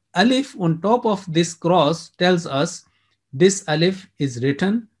 But alif on top of this cross tells us this alif is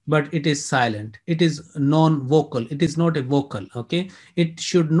written, but it is silent. It is non-vocal. It is not a vocal, okay? It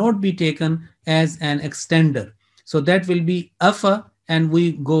should not be taken as an extender. So that will be afa, and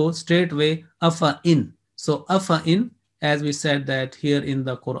we go straight away afa in. So afa in, as we said that here in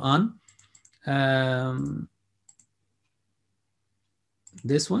the Quran,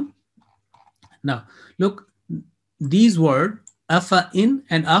 this one. Now, look, these words, afa in,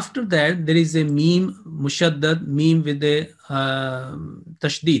 and after that, there is a meme, mushaddad, meme with a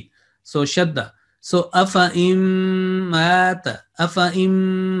tashdid. So, shadda. So, afa im mata, afa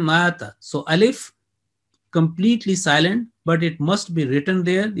im mata. So, alif, completely silent, but it must be written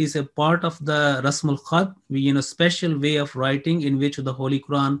there. This is a part of the Rasmul Khat, special way of writing in which the Holy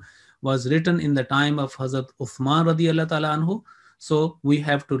Quran was written in the time of Hazrat Uthman radiallahu ta'ala anhu. So we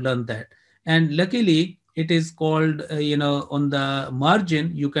have to learn that. And luckily, it is called, on the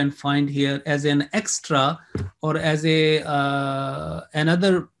margin, you can find here as an extra or as a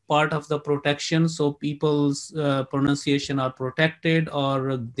another part of the protection. So people's pronunciation are protected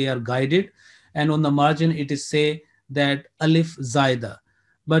or they are guided. And on the margin, it is say that alif zaida.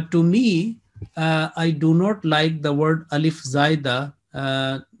 But to me, I do not like the word alif zaida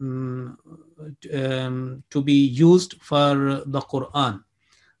to be used for the Quran.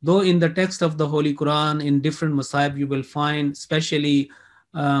 Though in the text of the Holy Quran, in different masahib, you will find, especially,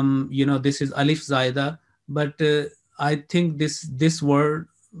 this is alif zaida. But I think this word,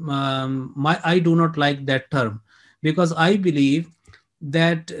 I do not like that term, because I believe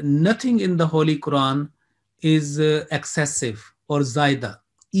that nothing in the Holy Quran is excessive or zaida.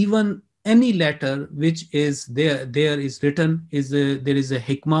 Even any letter which is there is written, there is a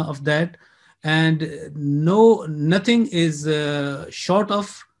hikmah of that, and nothing is short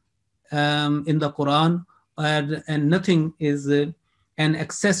of in the Quran, and nothing is an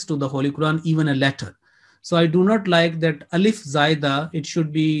access to the Holy Quran, even a letter. So I do not like that alif zaida. It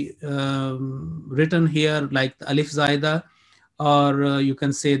should be written here like alif zaida. Or you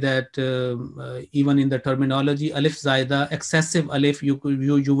can say that even in the terminology, alif zaida, excessive alif, you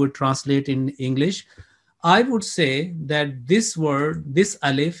would translate in English. I would say that this word, this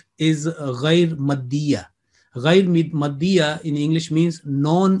alif, is ghair maddiya. Ghair maddiya in English means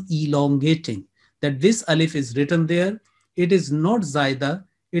non-elongating. That this alif is written there. It is not zaida.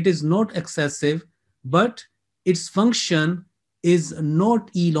 It is not excessive, but its function is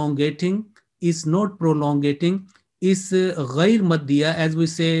not elongating, is not prolongating, is ghair maddiya, as we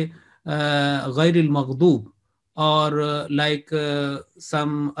say, ghair al-maghdub, or like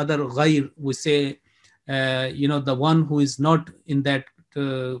some other ghair, we say, the one who is not in that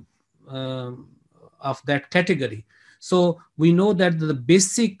of that category. So we know that the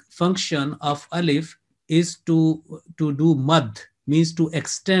basic function of alif is to do mad, means to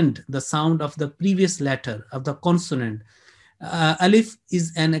extend the sound of the previous letter of the consonant. Alif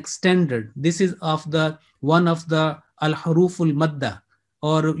is an extender. This is one of the al-huruful madda,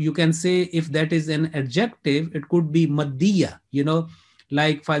 or you can say, if that is an adjective, it could be maddiya.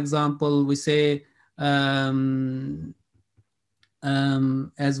 Like for example, we say as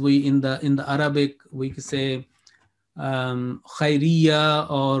we in the Arabic, we say khairiya,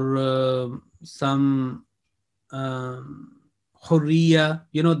 or some hurriya,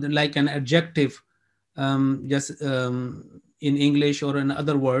 like an adjective, just in English or in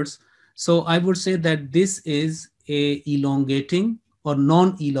other words. So I would say that this is a elongating or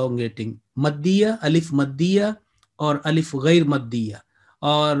non-elongating maddiya, alif maddiya, or alif ghair maddiya,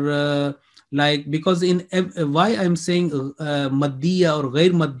 or because why I'm saying maddiya or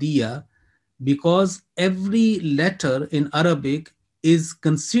ghair maddiya, because every letter in Arabic is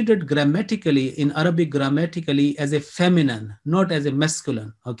considered grammatically as a feminine, not as a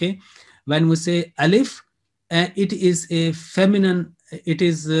masculine. Okay, when we say alif, it is a feminine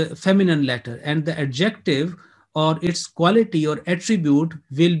letter, and the adjective or its quality or attribute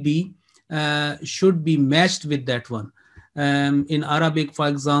should be matched with that one. In Arabic, for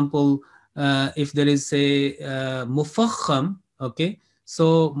example, if there is a mufakham, okay,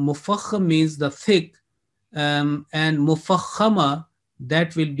 so mufakham means the thick, and mufakhama,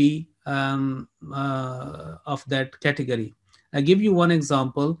 that will be of that category. I give you one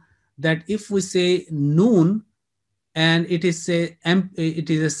example, that if we say noon and it is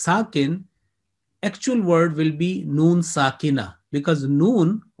a sakin, actual word will be noon sakina, because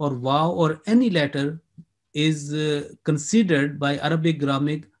noon or waw or any letter is considered by Arabic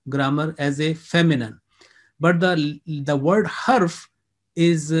grammar as a feminine, but the word harf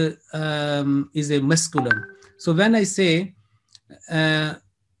is a masculine. So when I say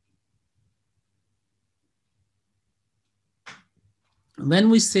when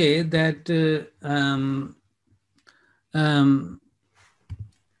we say that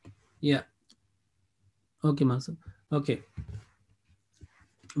yeah, okay, Master. Okay.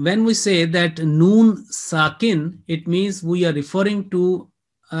 When we say that noon sakin, it means we are referring to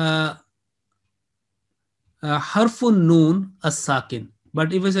harfun noon as sakin.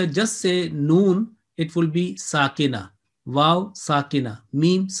 But if I just say noon, it will be sakina, waw sakina,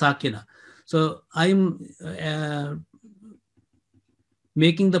 mim sakina. So I'm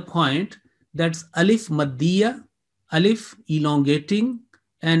making the point that's alif maddiya, alif elongating,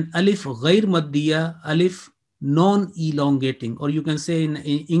 and alif ghair maddiya, alif non-elongating, or you can say in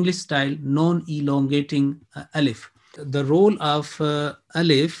English style, non-elongating alif. The role of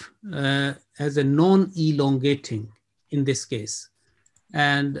alif as a non-elongating in this case.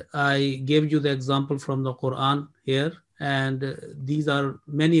 And I gave you the example from the Quran here, and these are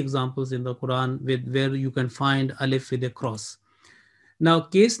many examples in the Quran where you can find alif with a cross. Now,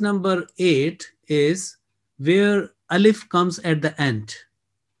 case number 8 is where alif comes at the end.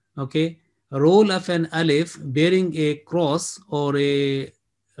 Okay, role of an alif bearing a cross or a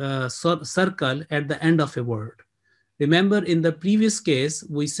circle at the end of a word. Remember, in the previous case,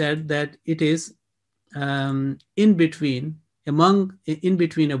 we said that it is in between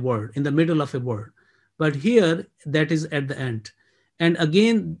a word, in the middle of a word. But here, that is at the end. And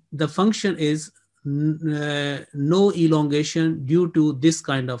again, the function is no elongation due to this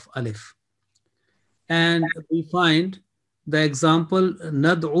kind of alif. And we find the example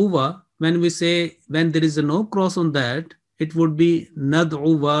nad'uwa, when we say, when there is no cross on that, it would be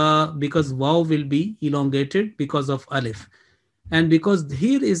nad'uwa, because waw will be elongated because of alif. And because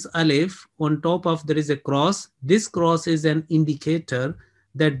here is alif, on top of there is a cross, this cross is an indicator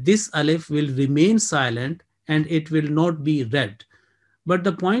that this alif will remain silent and it will not be read. But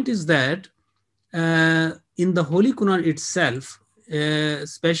the point is that in the Holy Quran itself,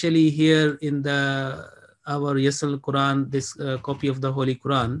 especially here in our Yasal Quran, this copy of the Holy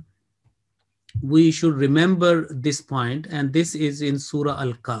Quran, we should remember this point, and this is in Surah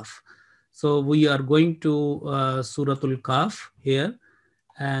Al-Kahf. So we are going to Surah Al-Kahf here,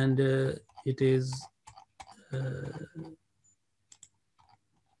 and it is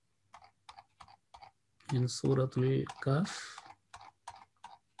in Surah Al-Kahf.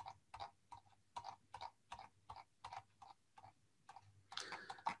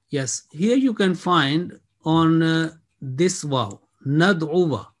 Yes, here you can find on this waw,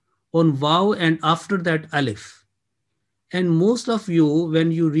 nad'uwa, on waw and after that alif. And most of you,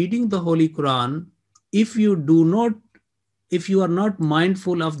 when you're reading the Holy Quran, if you are not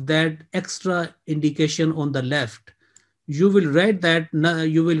mindful of that extra indication on the left, you will read that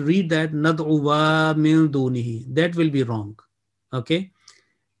nad'uwa min dunihi. That will be wrong. Okay?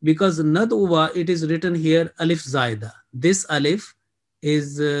 Because nad'uwa, it is written here alif zaida. This alif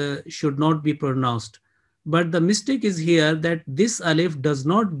should not be pronounced. But the mistake is here that this alif does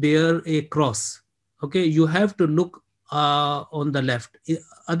not bear a cross. Okay, you have to look on the left.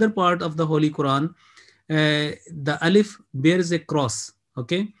 Other part of the Holy Quran, the alif bears a cross.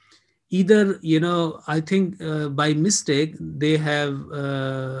 Okay, either, I think by mistake they have,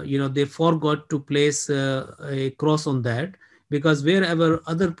 they forgot to place a cross on that, because wherever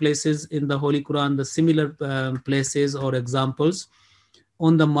other places in the Holy Quran, the similar places or examples,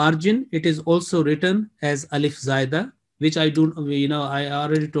 on the margin, it is also written as alif zaida, which I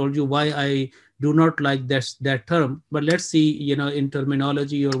already told you why I do not like that term. But let's see, in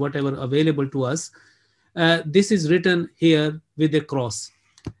terminology or whatever available to us, this is written here with a cross.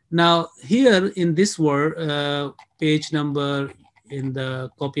 Now, here in this word, page number in the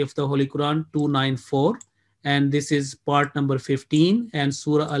copy of the Holy Quran 294, and this is part number 15 and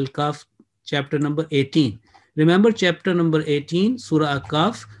Surah Al-Kahf, chapter number 18. Remember chapter number 18, Surah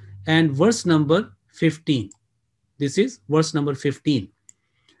Al-Kahf, and verse number 15. This is verse number 15.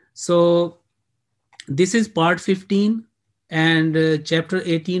 So this is part 15 and chapter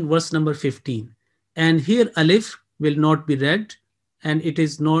 18, verse number 15. And here alif will not be read, and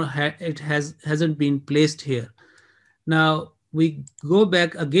it hasn't been placed here. Now we go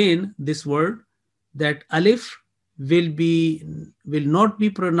back again, this word, that alif will not be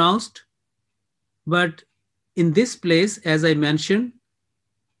pronounced, but in this place, as I mentioned,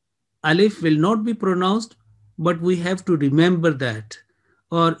 alif will not be pronounced, but we have to remember that.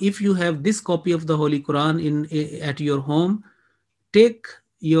 Or if you have this copy of the Holy Quran at your home, take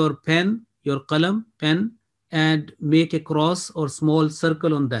your pen, your qalam, pen, and make a cross or small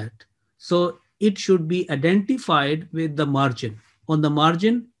circle on that. So it should be identified with the margin. On the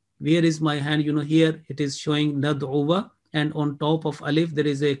margin, where is my hand? You know, here it is showing nad'uwa, and on top of alif there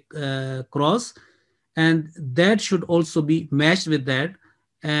is a cross, and that should also be matched with that.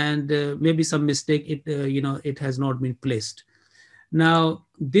 And maybe some mistake, it has not been placed. Now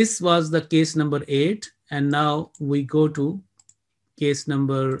this was the case number 8, and now we go to case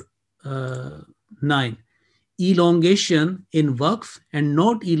number 9. Elongation in waqf and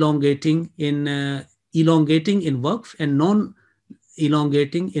not elongating in waqf and non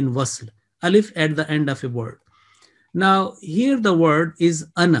elongating in wasl. Alif at the end of a word. Now here the word is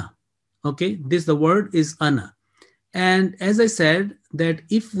ana. Okay, the word is ana. And as I said, that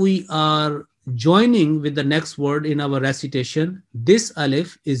if we are joining with the next word in our recitation, this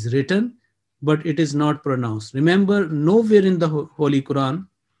alif is written, but it is not pronounced. Remember, nowhere in the Holy Quran,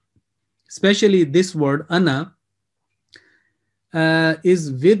 especially this word ana,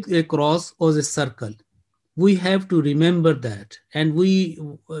 is with a cross or a circle. We have to remember that, and we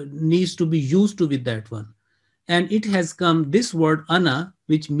needs to be used to with that one. And it has come, this word ana,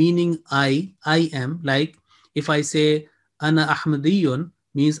 which meaning I am, like if I say ana Ahmadiyun,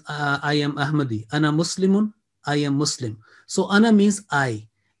 means I am Ahmadi. Ana Muslimun, I am Muslim. So ana means I.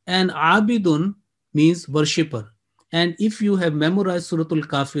 And abidun means worshipper. And if you have memorized Suratul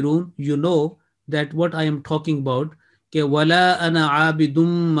Kafirun, you know that what I am talking about. Wala ana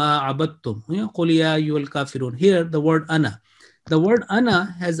abidum ma abattum. Qul ya ayyuhal kafirun. Here the word ana. The word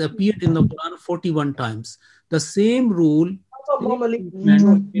ana has appeared in the Quran 41 times. The same rule will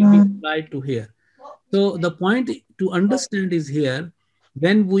be applied to here. So the point to understand is here,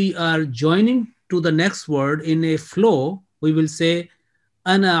 when we are joining to the next word in a flow, we will say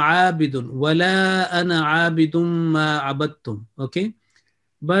ana abidun, wala ana abidum ma abattum. Okay,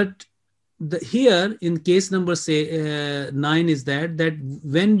 but here in case number 9 is that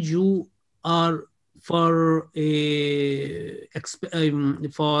when you are for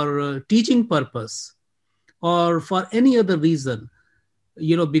teaching purpose or for any other reason,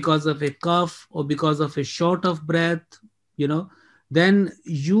 because of a cough or because of a short of breath, then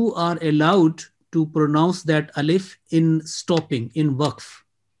you are allowed to pronounce that alif in stopping, in waqf.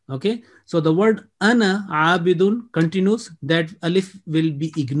 Okay, so the word ana abidun continues, that alif will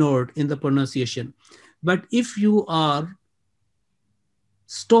be ignored in the pronunciation. But if you are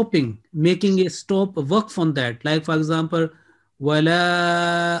stopping, making a stop, waqf on that, like for example,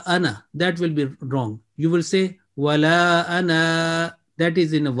 wala ana, that will be wrong. You will say wala ana, that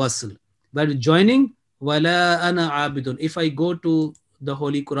is in a wasl. But joining wala ana abidun, if I go to the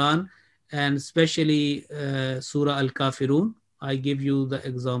Holy Quran and especially Surah Al-Kafirun, I give you the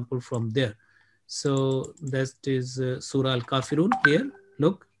example from there. So that is Surah Al-Kafirun here.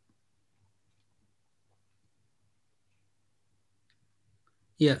 Look.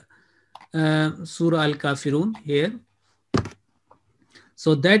 Yeah. Surah Al-Kafirun here.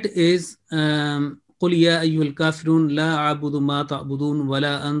 So that is قُلْ يَا أَيُّهَا الْكَافِرُونَ لَا أَعْبُدُ مَا تَعْبُدُونَ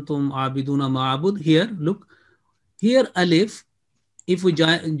وَلَا أَنْتُمْ عَابِدُونَ مَا أَعْبُدُ. Here, look. Here alif, if we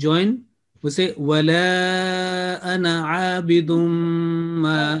join, we say وَلَا أَنَا عَابِدٌ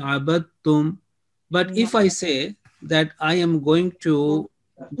مَا عَبَدْتُمْ. But if I say that I am going to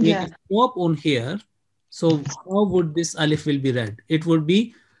make a stop on here, so how would this alif will be read? It would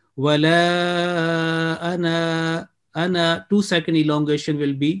be وَلَا أَنَا, 2-second elongation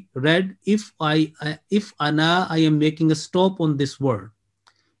will be read if ana, I am making a stop on this word.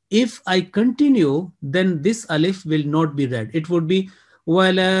 If I continue, then this alif will not be read. It would be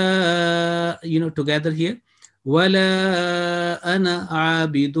wala, together here. Wala ana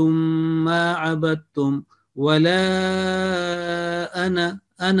abidum ma abattum. Wala ana,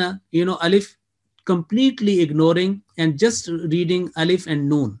 alif completely ignoring and just reading alif and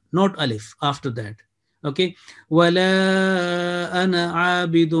noon, not alif after that. Okay. Wala ana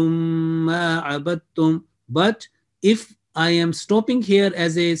abidum ma abattum. But if I am stopping here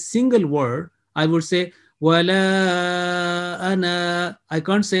as a single word, I would say wala ana. I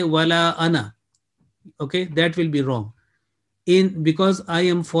can't say wala ana. Okay, that will be wrong. Because I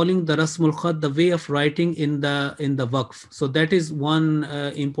am following the rasmul khat, the way of writing in the waqf. So that is one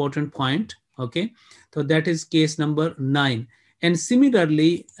important point. Okay, so that is case number 9. And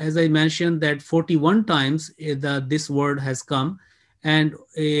similarly, as I mentioned, that 41 times this word has come, and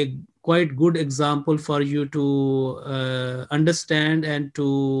a quite good example for you to understand and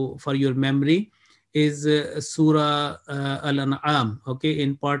for your memory is Surah Al-An'am, okay,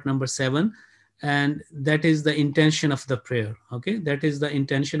 in part number 7. And that is the intention of the prayer, okay? That is the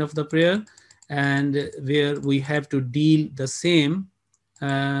intention of the prayer, and where we have to deal the same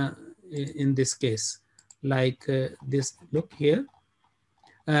in this case. Like this, look here.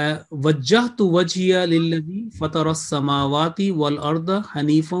 وجهت وجهي للذي فطر السماوات والأرض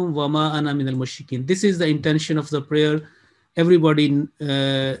حنيفا وما أنا من المشركين. This is the intention of the prayer. Everybody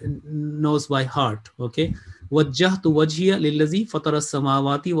knows by heart, okay? وجهت وجهي للذي فطر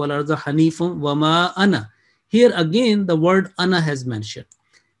السماوات والأرض حنيفا وما أنا. Here again the word ana has mentioned.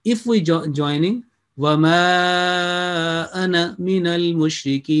 If we joining وما أنا من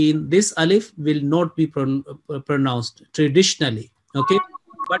المشركين, this alif will not be pronounced traditionally, okay?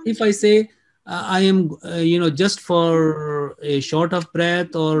 But if I say I am, just for a short of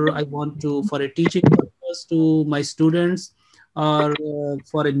breath, or I want to, for a teaching purpose to my students, or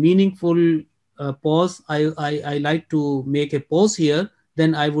for a meaningful pause, I like to make a pause here,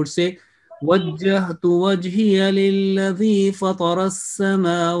 then I would say, وجهت وجهي للذي فطر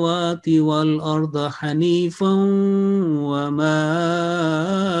السماوات والأرض حنيفا وما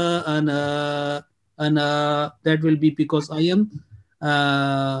أنا. That will be because I am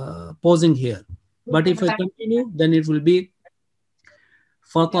pausing here. But if I continue, then it will be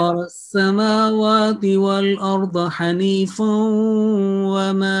فطر السماوات والأرض حنيفا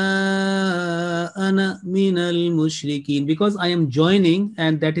وما أنا من المشركين, because I am joining,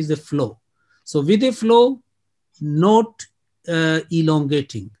 and that is a flow. So with a flow, not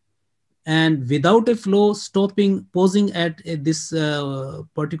elongating, and without a flow, stopping, pausing at this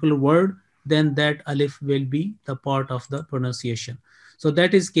particular word, then that alif will be the part of the pronunciation. So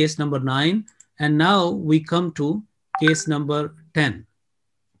that is case number 9. And now we come to case number 10.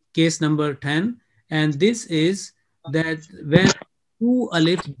 Case number 10, and this is that when two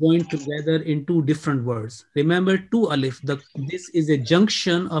alif join together in two different words. Remember, two alif, this is a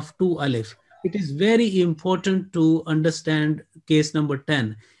junction of two alif. It is very important to understand case number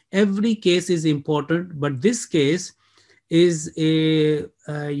 10. Every case is important, but this case is a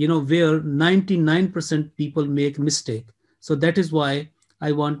where 99% people make mistake. So that is why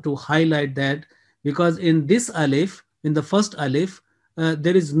I want to highlight that, because in this alif, in the first alif,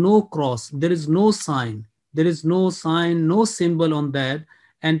 there is no cross, there is no sign, no symbol on that,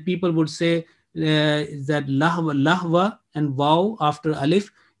 and people would say that lahwa and waw after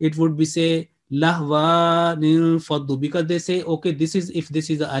alif, it would be say lahwa nil faddu, because they say, okay, if this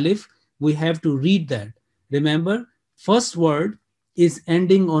is the alif, we have to read that. Remember, first word is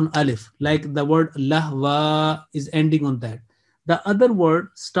ending on alif, like the word lahwa is ending on that. The other word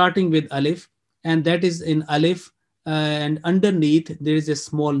starting with alif, and that is in alif, and underneath there is a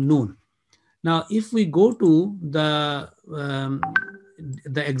small noon. Now, if we go to the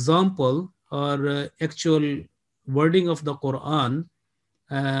example or actual wording of the Quran,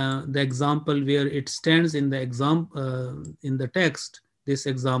 the example where it stands in the in the text, this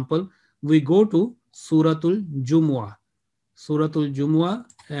example, we go to Suratul Jumu'ah. Suratul Jumu'ah,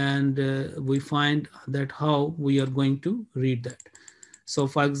 and we find that how we are going to read that. So,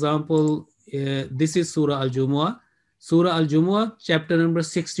 for example, this is Surah Al-Jumu'ah. Surah Al-Jumu'ah, chapter number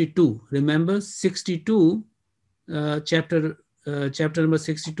 62. Remember, 62, chapter number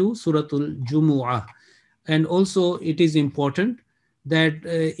 62, Suratul Jumu'ah. And also, it is important that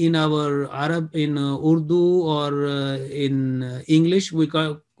in our in Urdu or in English, we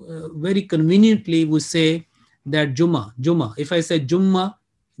very conveniently we say that Jumma. If I say Jumma,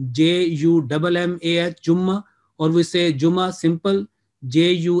 Jumma, Jumma, or we say Jumma simple,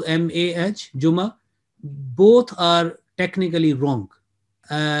 Jumah, Jumma, both are technically wrong.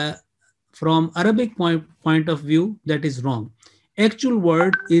 From Arabic point of view, that is wrong. Actual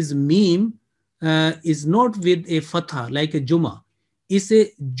word is meme, is not with a fatha like a Juma. It's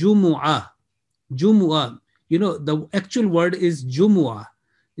a Jumu'ah. Jumu'ah. The actual word is Jumu'ah.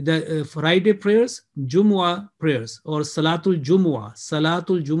 The Friday prayers, Jumu'ah prayers, or Salatul Jumu'ah.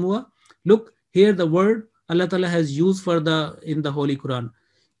 Salatul Jumu'ah. Look here, the word Allah Ta'ala has used in the Holy Quran.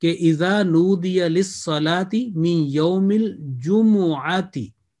 Ke iza nudiya lis salati min yawmil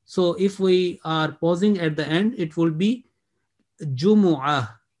jumu'ati. So if we are pausing at the end, it will be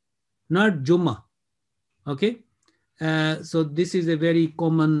Jumu'ah, not Jumma. Okay. So this is a very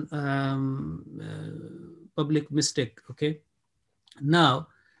common public mistake. Okay. Now,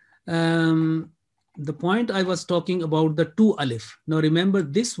 the point I was talking about, the two alif. Now remember,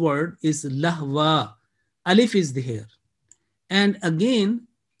 this word is lahwa. Alif is here. And again,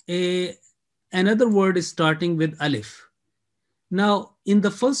 another word is starting with alif. Now, in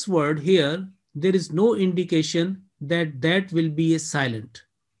the first word here, there is no indication that will be a silent.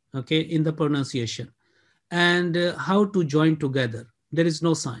 okay, in the pronunciation. And how to join together. There is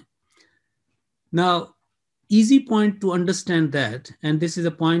no sign. Now, easy point to understand that, and this is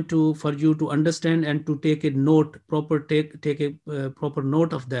a point for you to understand and to take a note, take a proper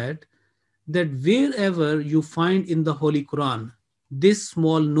note of that, that wherever you find in the Holy Quran this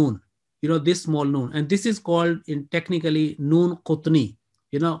small noon, this small noon, and this is called in technically noon qutni,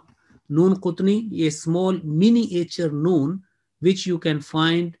 noon qutni, a small miniature noon which you can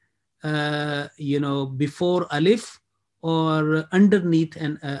find before alif or underneath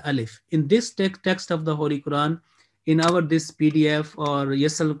an alif. In this text of the Holy Quran, in our this PDF or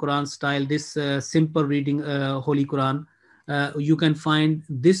Yasal Quran style, this simple reading Holy Quran, you can find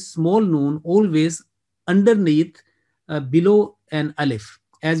this small noon always underneath below an alif,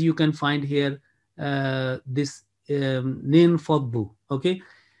 as you can find here this nin fadbu. Okay,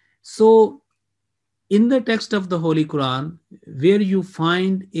 so in the text of the Holy Quran, where you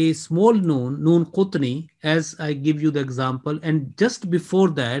find a small noon, noon qutni, as I give you the example, and just before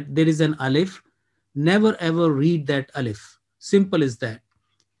that there is an alif, never ever read that alif. Simple as that.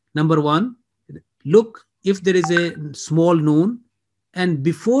 Number one, look if there is a small noon, and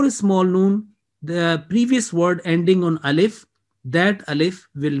before a small noon, the previous word ending on alif, that alif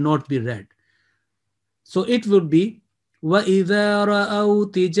will not be read. So it would be وَإِذَا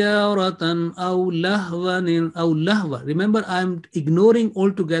رَأَوْا تِجَارَةً أَوْ لَهْوًا أَوْ لَهْوًا. Remember, I'm ignoring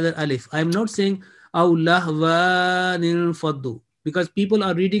altogether alif. I'm not saying أَوْ لَهْوًا فَضُّ, because people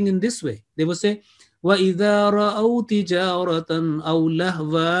are reading in this way. They will say وَإِذَا رَأَوْا تِجَارَةً أَوْ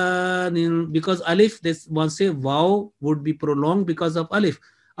لَهْوًا, because alif, this one say wow would be prolonged because of alif.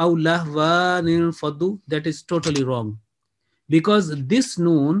 أَوْ لَهْوًا فَضُّ, that is totally wrong, because this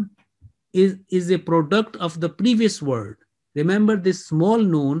noon is a product of the previous word. Remember, this small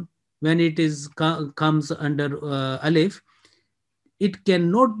noon, when it is comes under alif, it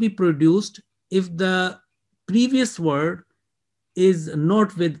cannot be produced if the previous word is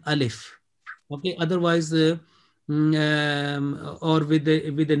not with alif. Okay, otherwise, or with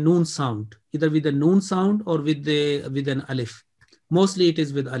the noon sound, either with the noon sound or with an alif. Mostly it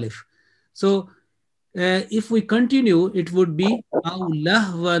is with alif. So if we continue, it would be أَوْ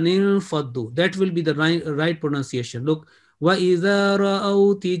لَهْوًا فَضُّ. That will be the right pronunciation. Look, وَإِذَا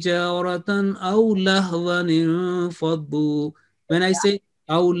رَأَوْا تِجَارَةً أَوْ لَهْوًا فَضُّ. When I say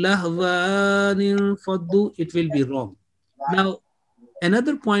أَوْ لَهْوًا فَضُّ, it will be wrong. Now,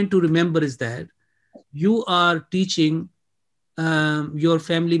 another point to remember is that you are teaching your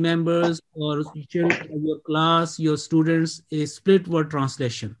family members or your class, your students, a split word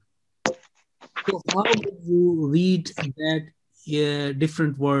translation. So how would you read that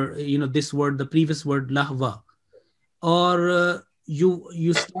different word, this word, the previous word lahwa, or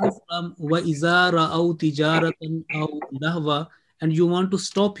you start from wa izara aw tijaratan aw lahwa, and you want to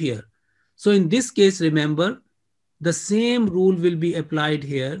stop here. So in this case, remember, the same rule will be applied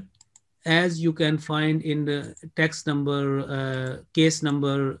here as you can find in the text number, case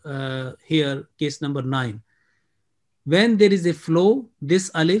number here, case number 9. When there is a flow, this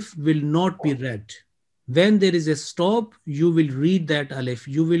alif will not be read. When there is a stop, you will read that alif.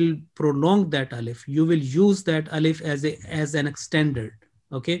 You will prolong that alif. You will use that alif as an extender.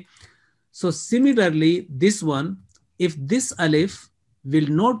 Okay. So similarly, this one, if this alif will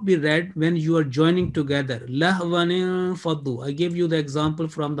not be read when you are joining together, lahwan faddu. I gave you the example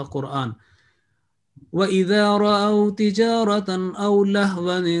from the Quran. وَإِذَا رَأَوْا تِجَارَةً أَوْ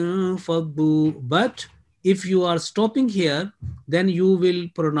لَهْوًا فَضُّوا. But if you are stopping here, then you will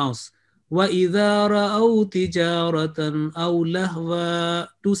pronounce وَإِذَا رَأَوْا تِجَارَةً أَوْ لَهْوًا.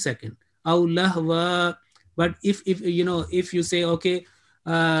 2 seconds. أَوْ لَهْوًا. But if you say, okay,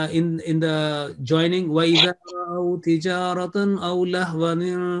 in the joining وَإِذَا رَأَوْا تِجَارَةً أَوْ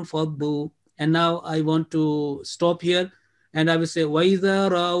لَهْوًا فَضُّوا, and now I want to stop here, and I will say وَإِذَا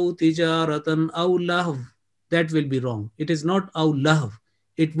رَأَوْا تِجَارَةً أَوْ لَهْوًا. That will be wrong. It is not أَوْ لَهْوًا.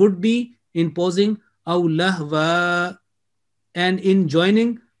 It would be in pausing أَوْ لَهْوًا, and in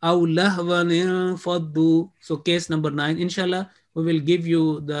joining أَوْ لَهْوًا فَضُّوا. So case number 9, inshallah, we will give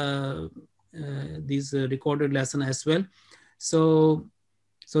you these recorded lesson as well. So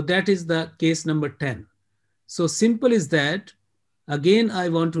that is the case number 10. So simple is that. Again, I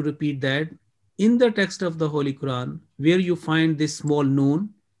want to repeat that in the text of the Holy Quran, where you find this small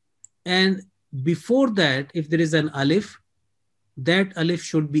noon, and before that, if there is an alif, that alif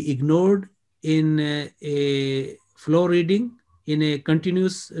should be ignored in a flow reading, in a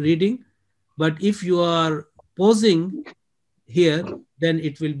continuous reading. But if you are pausing here, then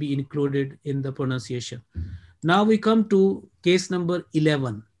it will be included in the pronunciation. Now we come to case number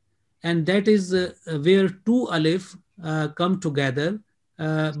 11, and that is where two alif come together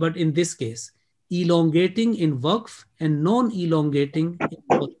but in this case, elongating in waqf and non-elongating in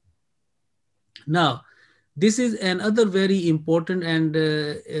waqf. Now, this is another very important and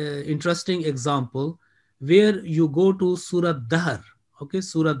interesting example where you go to Surah Dahr. Okay,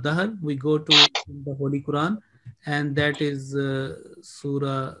 Surah Dahr, we go to the Holy Quran, and that is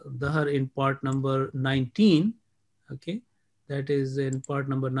Surah Dahr in part number 19. Okay, that is in part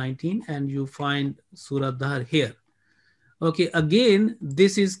number 19, and you find Surah Dahr here. Okay, again,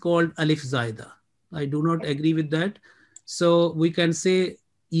 this is called Alif Zaida. I do not agree with that. So we can say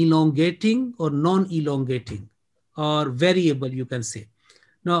elongating or non-elongating, or variable, you can say.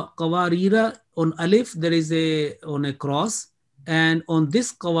 Now, Qawarira on Alif, there is on a cross, and on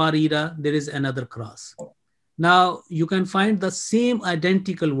this Qawarira, there is another cross. Now, you can find the same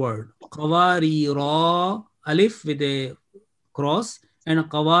identical word, Qawarira, Alif with a cross, and a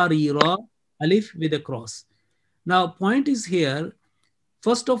Qawarira, Alif with a cross. Now, point is here,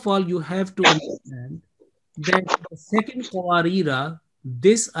 first of all, you have to understand that the second Qawarira,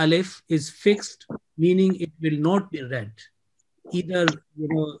 this Alif is fixed, meaning it will not be read. Either,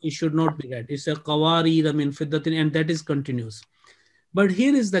 it should not be read. It's a Qawarira min fiddatin, and that is continuous. But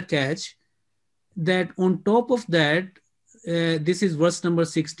here is the catch, that on top of that, this is verse number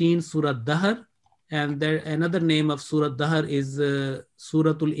 16, Surah Dahr, and there another name of Surah Dahr is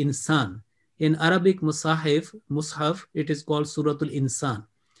Suratul Insan. In Arabic Mushaf, it is called Suratul Insan,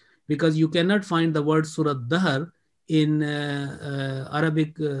 because you cannot find the word Surah Dahr in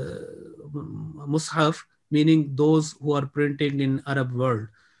Arabic Mushaf, meaning those who are printed in Arab world.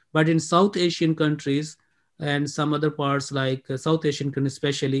 But in South Asian countries and some other parts like South Asian countries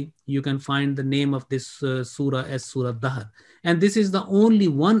especially, you can find the name of this surah as Surah Dahr. And this is the only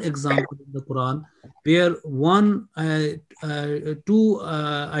one example in the Quran where two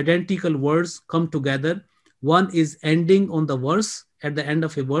identical words come together. One is ending on the verse, at the end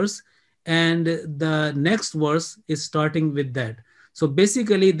of a verse, and the next verse is starting with that. So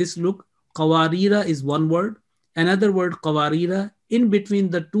basically this look, Qawarira is one word, another word Qawarira, in between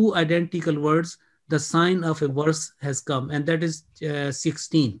the two identical words, the sign of a verse has come, and that is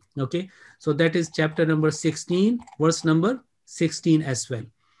 16. Okay, so that is chapter number 16, verse number 16 as well.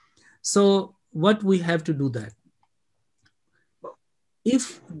 So what we have to do that?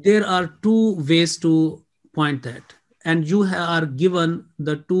 If there are two ways to point that, and you are given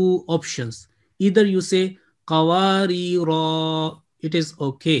the two options, either you say Qawarira, it is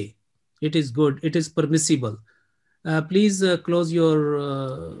okay, it is good, it is permissible. Please close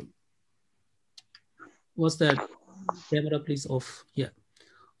your what's that camera, please off. Yeah.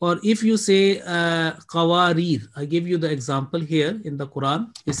 Or if you say Qawarir, I give you the example here in the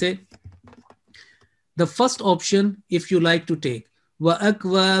Quran. You say the first option, if you like to take wa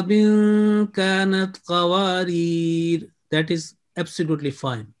akwabin kanat qawarir, that is absolutely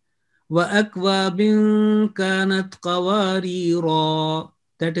fine. Wa akwabin kanat qawarira,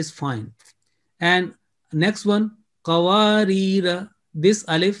 that is fine. And next one, qawarira, this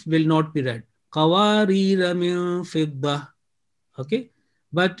alif will not be read. Qawarira min fidda. Okay.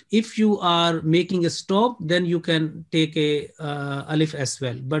 But if you are making a stop, then you can take a alif as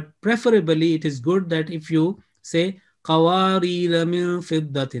well. But preferably, it is good that if you say qawarira min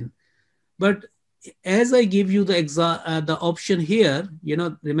fiddatin. But as I give you the option here,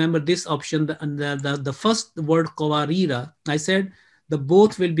 remember this option, the first word qawarira, I said the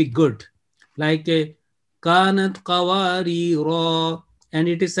both will be good. Like kanat qawarira, and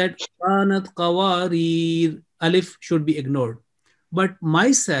it is said kanat qawarir, alif should be ignored. But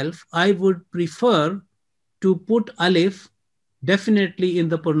myself, I would prefer to put alif definitely in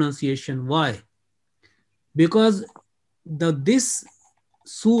the pronunciation. Why? Because this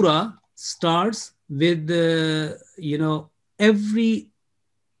surah starts with every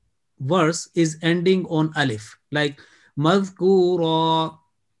verse is ending on alif, like madhkura,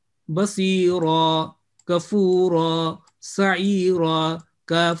 basira, kafura, sa'ira,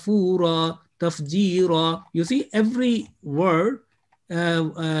 kafura, tafjira. You see, every word,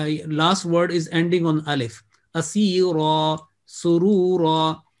 last word is ending on alif. Asira,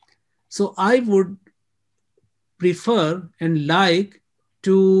 surura. So I would prefer and like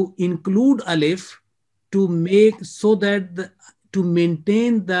to include alif to make so that to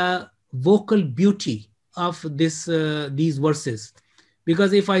maintain the vocal beauty of these verses.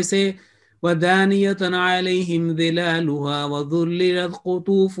 Because if I say وَدَانِيَةً عَلَيْهِمْ ظِلَالُهَا وَظُلِّلَتْ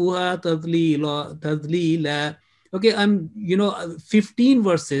قُطُوفُهَا تَذْلِيلًا. Okay, I'm 15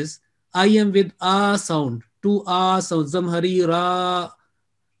 verses. I am with a sound, two a sound, zamharira,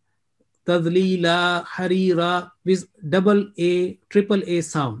 tadlila, harira, with double a, triple a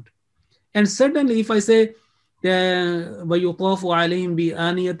sound. And suddenly, if I say وَيُطَافُ عَلَيْهِمْ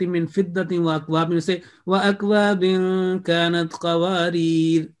بِآنِيَةٍ مِّن فِضَّةٍ وَأَكْوَابٍ. You say وَأَكْوَابٍ كَانَتْ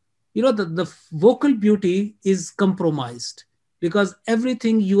قَوَارِيرَ. You know, the vocal beauty is compromised because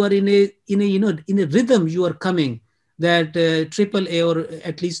everything you are in a in a rhythm you are coming, that triple A or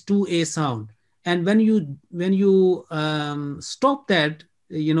at least 2A sound. And when you stop that,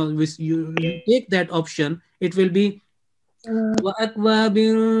 you take that option, it will be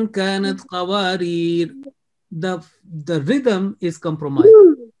وَأَكْوَابٍ كَانَتْ قَوَارِيرَ. The rhythm is compromised.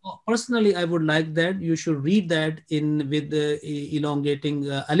 Personally, I would like that you should read that in with the elongating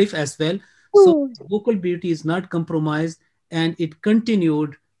alif as well. So vocal beauty is not compromised, and it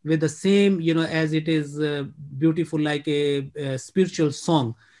continued with the same, as it is beautiful like a spiritual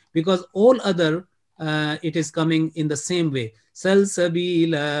song, because all other it is coming in the same way.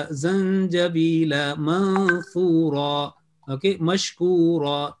 Salsabila, zanjabila, manthura, okay,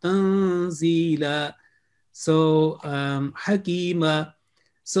 mashkura, tanzila. So Hakima.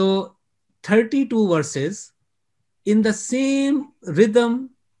 So 32 verses in the same rhythm,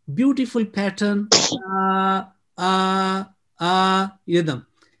 beautiful pattern, rhythm.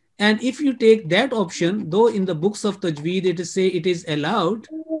 And if you take that option, though in the books of Tajweed it is say it is allowed,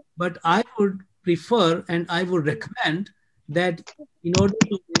 but I would prefer and I would recommend that in order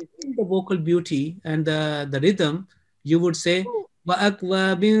to maintain the vocal beauty and the rhythm, you would say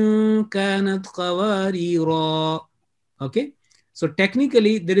وَأَكْوَابٍ كَانَتْ قَوَارِيرَ. Okay, so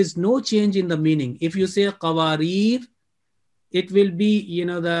technically there is no change in the meaning. If you say qawarir, it will be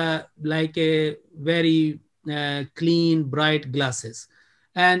the like a very clean bright glasses,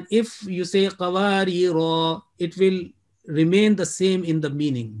 and if you say qawarir, it will remain the same in the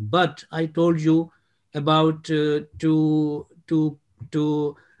meaning. But I told you about to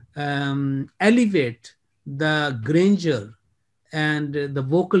elevate the grandeur and the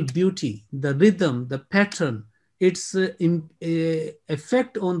vocal beauty, the rhythm, the pattern, its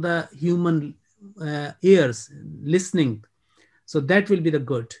effect on the human ears listening. So that will be the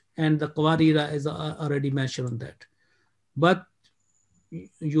good. And the qawarira is already mentioned on that. But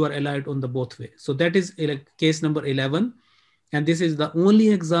you are allowed on the both way. So that is case number 11. And this is the only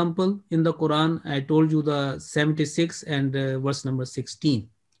example in the Quran. I told you the 76 and verse number 16.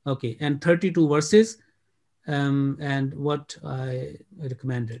 Okay, and 32 verses. And what I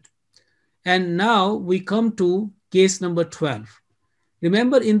recommended. And now we come to case number 12.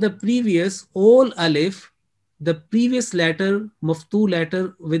 Remember in the previous, all alif, the previous letter, maftu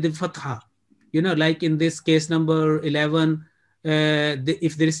letter with the fatha. Like in this case number 11,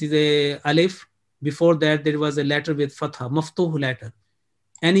 if there is a alif, before that there was a letter with fatha, maftuh letter.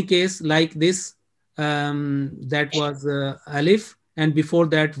 Any case like this, that was alif, and before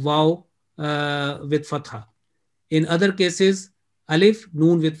that waw with fatha. In other cases, alif,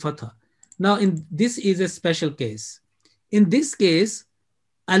 noon with fatha. Now, this is a special case. In this case,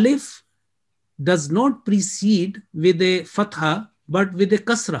 alif does not precede with a fatha, but with a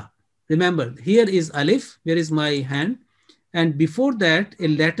kasra. Remember, here is alif, where is my hand, and before that, a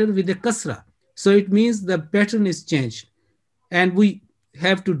letter with a kasra. So it means the pattern is changed, and we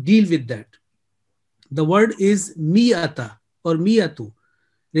have to deal with that. The word is miyata or miyatu.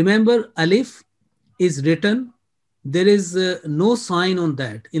 Remember, alif is written. There is no sign on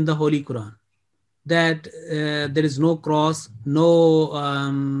that in the Holy Quran, that there is no cross,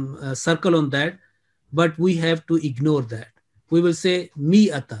 no circle on that, but we have to ignore that. We will say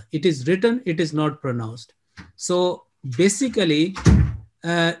mi'ata. It is written, it is not pronounced. So basically,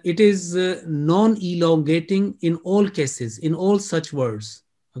 it is non-elongating in all cases, in all such words.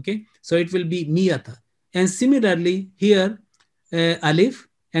 Okay, so it will be mi'ata. And similarly here, alif,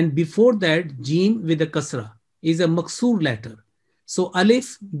 and before that, jim with a kasra is a maksur letter. So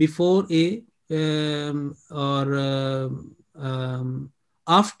alif before a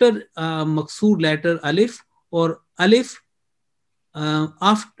after maksur letter alif, or alif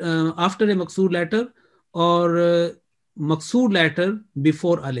after a maksur letter, or maksur letter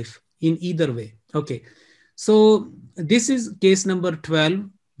before alif, in either way. Okay, so this is case number 12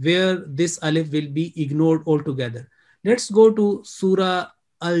 where this alif will be ignored altogether. Let's go to Surah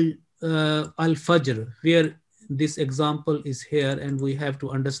Al-Fajr, where this example is here, and we have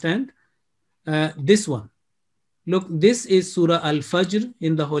to understand this one. Look, this is Surah Al-Fajr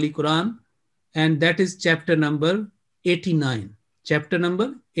in the Holy Quran, and that is chapter number 89. Chapter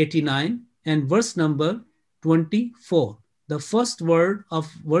number 89 and verse number 24. The first word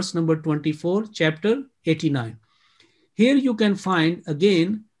of verse number 24, chapter 89. Here you can find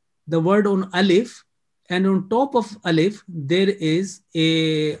again the word on alif, and on top of alif there is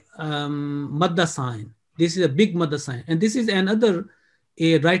a madda sign. This is a big madda sign, and this is another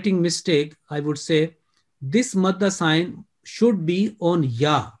a writing mistake, I would say, this madda sign should be on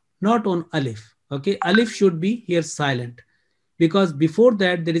ya, not on alif. Okay, alif should be here silent, because before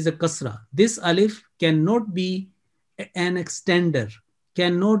that there is a kasra. This alif cannot be an extender,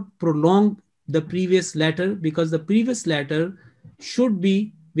 cannot prolong the previous letter, because the previous letter should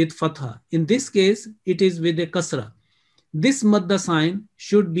be with fatha. In this case, it is with a kasra. This madda sign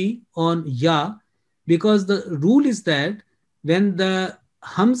should be on ya, because the rule is that when the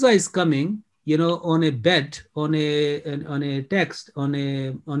hamza is coming, you know, on a bed, on a text, on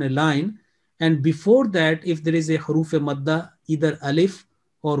a line, and before that, if there is a haruf madda, either alif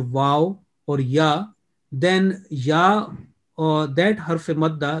or waw or ya, then ya or that harf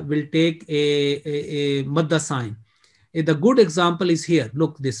madda will take a madda sign. The good example is here.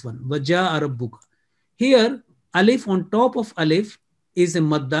 Look, this one, Waja Rabbuka. Here, alif on top of alif is a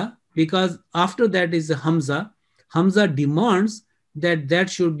madda, because after that is a hamza. Hamza demands that that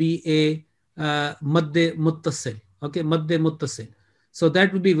should be a madde muttasil. Okay, madde muttasil. So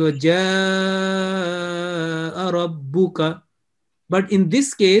that would be Waja Rabbuka. But in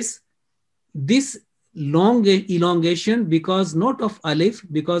this case, this long elongation, because not of alif,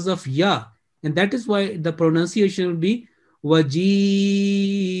 because of ya. And that is why the pronunciation will be Waji'a.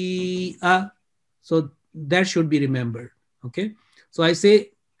 So that should be remembered. Okay. So I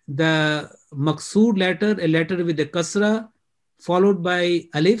say the maqsoor letter, a letter with a kasra followed by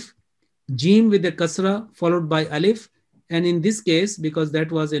alif, jim with a kasra followed by alif. And in this case, because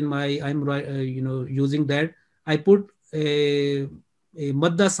that was in my, I'm using that, I put a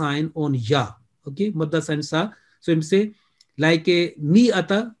madda sign on ya. Okay, madda sign sa. So I'm say like a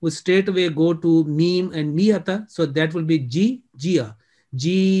mi'ata, we straight away go to mim and mi'ata. So that will be jia.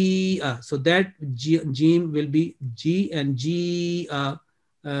 So that jim will be G, and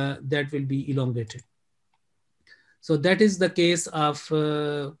that will be elongated. So that is the case of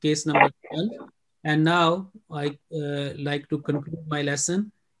case number 12. And now I like to conclude my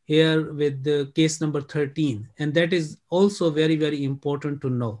lesson here with the case number 13. And that is also very, very important to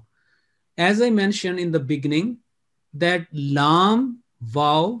know. As I mentioned in the beginning, that lam,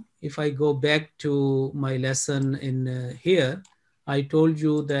 vav, if I go back to my lesson in here, I told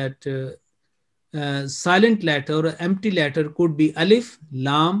you that silent letter or empty letter could be alif,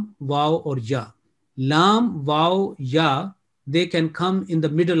 lam, vav, or ya. Lam, vav, ya, they can come in the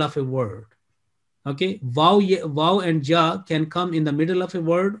middle of a word. Okay, vav and ja can come in the middle of a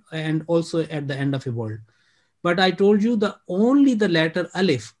word and also at the end of a word. But I told you that only the letter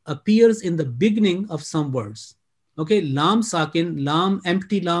alif appears in the beginning of some words. Okay, lam sakin, lam,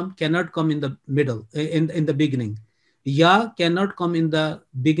 empty lam cannot come in the middle, in the beginning. Ya cannot come in the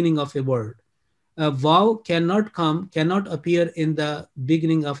beginning of a word. Vav cannot appear in the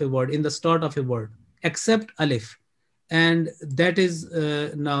beginning of a word, in the start of a word, except alif. And that is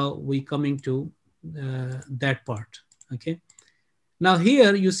now we coming to that part. Okay. Now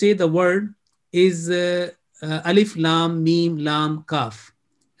here you say the word is alif, lam, mim, lam, kaf.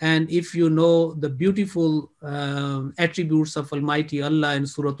 And if you know the beautiful attributes of Almighty Allah in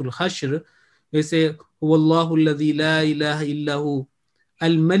Surah Al-Hashr, they say, Wallahu alladhi la ilaha illahu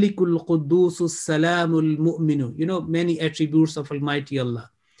al-malikul quddus salamul mu'minu. You know, many attributes of Almighty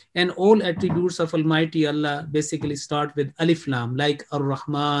Allah. And all attributes of Almighty Allah basically start with alif, lam, like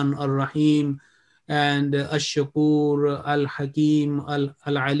Ar-Rahman, Ar-Rahim, and Ash-Shakur, Al-Hakim,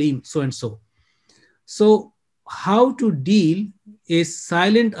 Al-Alim, so and so. So how to deal a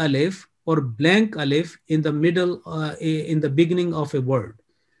silent alif or blank alif in the middle, in the beginning of a word?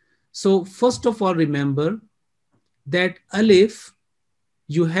 So first of all, remember that alif,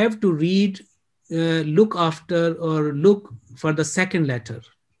 you have to read, look after or look for the second letter.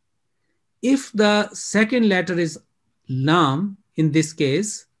 If the second letter is lam, in this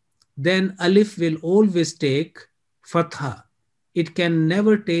case, then alif will always take fatha. It can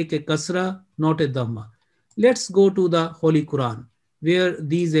never take a kasra, not a dhamma. Let's go to the Holy Quran, where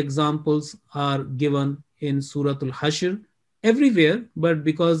these examples are given in Surah Al-Hashr, everywhere, but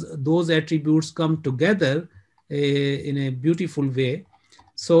because those attributes come together in a beautiful way.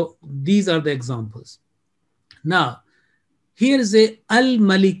 So these are the examples. Now, here is a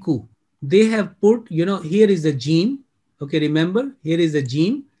al-maliku. They have put, you know, here is a jim. Okay, remember, here is a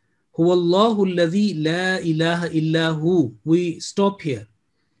jim. Huwallahu alladhi la ilaha illahu. We stop here.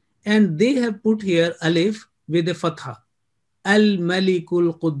 And they have put here alif with a fatha.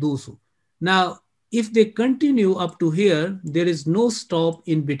 Al-malikul quddusu. Now, if they continue up to here, there is no stop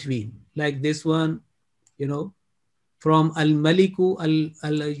in between. Like this one, you know, from al-maliku,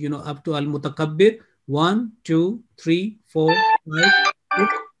 up to al-mutakabbir. 1, 2, 3, 4, 5,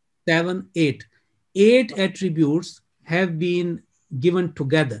 6, 7, 8. 8 attributes have been given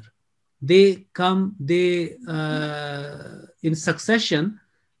together. they come, they in succession,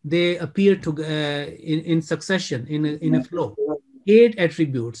 they appear to in succession, in a flow. 8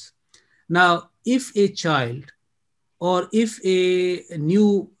 attributes. Now, if a child or if a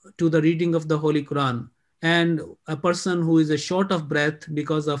new to the reading of the Holy Quran, and a person who is a short of breath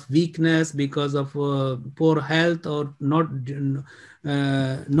because of weakness, because of poor health, or not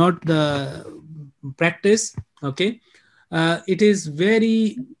the practice, okay, it is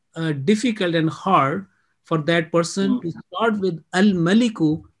very difficult and hard for that person to start with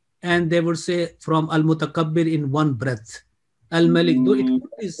Al-Maliku, and they would say from Al-Mutakabbir in one breath. Al-Malik, though it could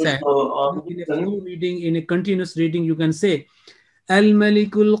be said in a flow reading, in a continuous reading, you can say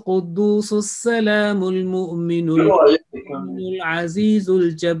Al-Malikul Quddusul Salamul Mu'minul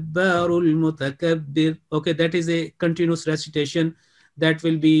Azizul Jabbarul Mutakabbir. Okay, that is a continuous recitation. That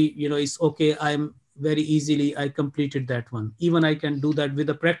will be, it's okay. I'm very easily, I completed that one. Even I can do that with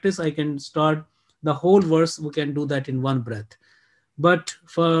the practice. I can start the whole verse. We can do that in one breath. But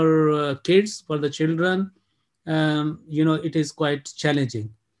for kids, for the children, it is quite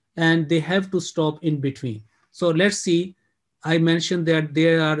challenging, and they have to stop in between. So let's see. I mentioned that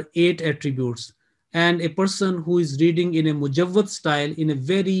there are 8 attributes, and a person who is reading in a mujawwad style, in a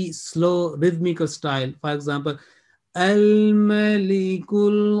very slow rhythmical style, for example, Al-Malikul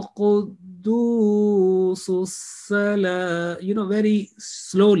Quddusus Salam, very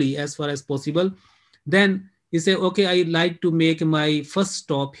slowly as far as possible. Then you say, okay, I like to make my first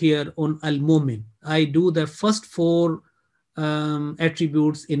stop here on Al-Mu'min. I do the first 4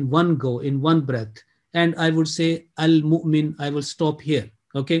 attributes in one go, in one breath. And I would say Al-Mu'min, I will stop here,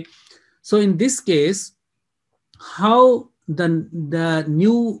 okay? So in this case, how the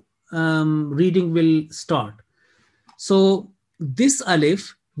new reading will start. So this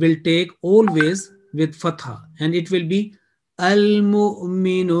alif will take always with fatha, and it will be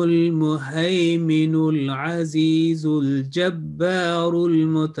Al-Mu'minul Muhayminul Azizul Jabbarul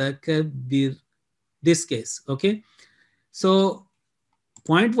Mutakabbir. This case, okay? So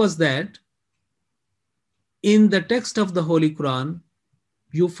point was that in the text of the Holy Quran,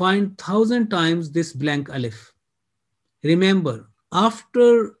 you find 1,000 times this blank alif. Remember,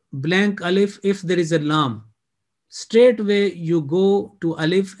 after blank alif, if there is a lam, straight away you go to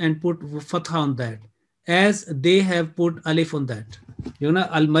alif and put fatha on that, as they have put alif on that.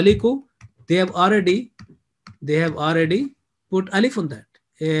 Al-Maliku, they have already put alif on that,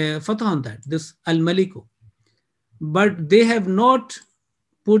 fatha on that, this Al-Maliku. But they have not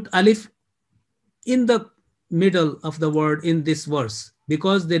put alif in the middle of the word in this verse,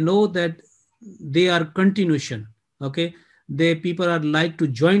 because they know that they are continuation, okay? People are like to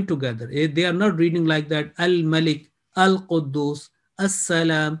join together. They are not reading like that, Al-Malik, Al-Quddus,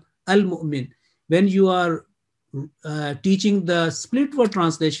 As-Salam, Al-Mu'min. When you are teaching the split word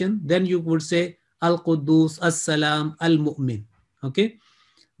translation, then you would say Al-Quddus, As-Salam, Al-Mu'min, okay?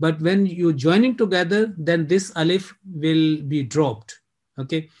 But when you joining together, then this alif will be dropped,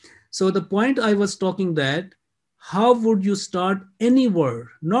 okay? So the point I was talking that, how would you start any word,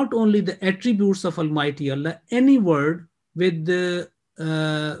 not only the attributes of Almighty Allah, any word with the,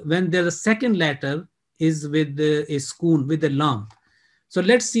 when the second letter is with a skun, with a lam. So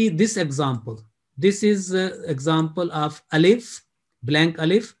let's see this example. This is an example of alif, blank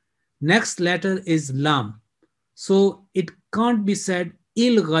alif. Next letter is lam. So it can't be said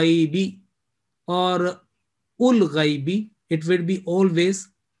il-ghaibi or ul-ghaibi. It will be always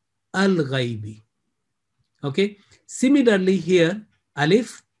al-ghaibi. Okay. Similarly here,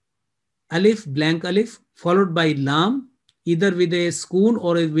 alif, blank alif, followed by lam, either with a skun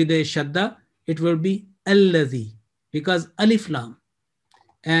or with a shadda, it will be alladhi, because alif lam.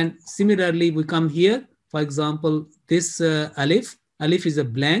 And similarly, we come here, for example, this alif is a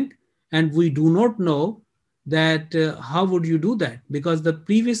blank, and we do not know that how would you do that, because the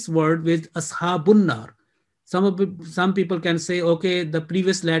previous word with ashabun nar, some people can say, okay, the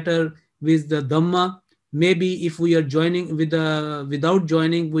previous letter with the dhamma, maybe if we are joining with without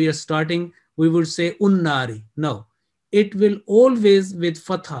joining, we are starting, we would say unnari. No, it will always with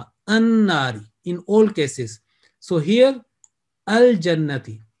fatha, annari, in all cases. So here,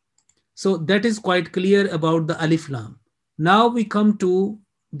 al-jannati. So that is quite clear about the alif lam. Now we come to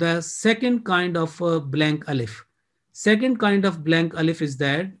the second kind of blank alif. Second kind of blank alif is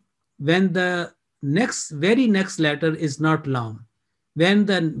that when the very next letter is not lam. When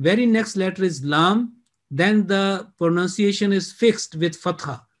the very next letter is lam, then the pronunciation is fixed with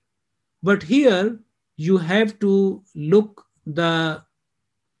fatha. But here you have to look the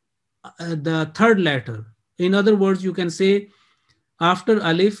third letter. In other words, you can say after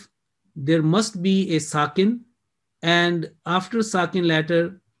alif, there must be a sakin, and after sakin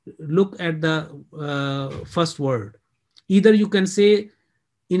letter, look at the first word. Either you can say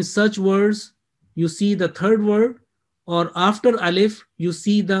in such words, you see the third word, or after alif, you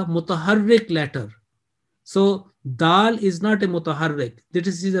see the mutaharrik letter. So dal is not a mutaharrik.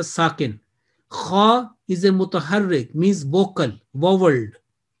 This is a sakin. Kha is a mutaharrik, means vocal, vowel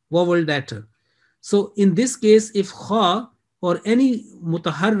letter. So in this case, if kha or any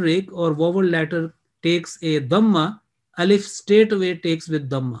mutaharrik or vowel letter takes a dhamma, alif straight away takes with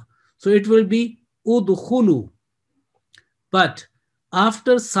dhamma. So it will be udkhulu. But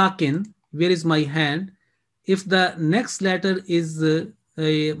after sakin, where is my hand? If the next letter is a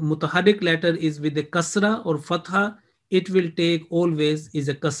mutaharrik letter is with a kasra or fatha, it will take always is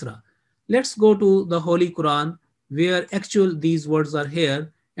a kasra. Let's go to the Holy Quran where actual these words are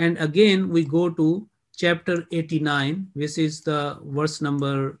here. And again, we go to chapter 89, which is the verse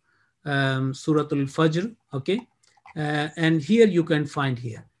number Suratul Fajr. Okay. And here you can find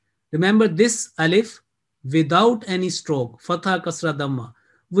here. Remember this alif without any stroke, fatha, kasra, dhamma.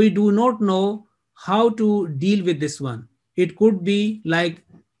 We do not know how to deal with this one. It could be like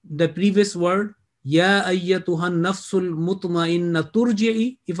the previous word, Ya ayyatuhan nafsul mutma'inna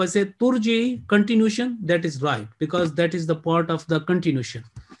turji'i. If I say turji'i, continuation, that is right, because that is the part of the continuation.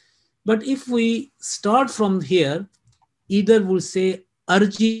 But if we start from here, either we'll say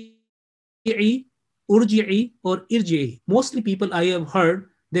arji'i, urji'i, or irji'i. Mostly people I have heard,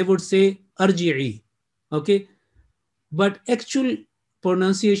 they would say arji'i. Okay. But actual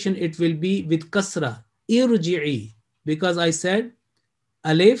pronunciation, it will be with kasra, irji'i, because I said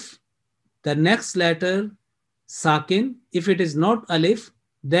alif, the next letter sakin. If it is not alif,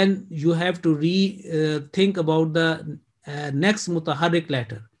 then you have to think about the next mutaharrik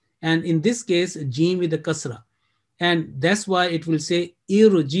letter. And in this case, jim with the kasra. And that's why it will say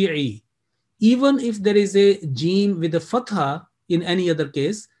irji'i. Even if there is a jim with a fatha in any other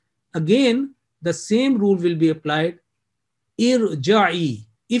case, again, the same rule will be applied, irja'i,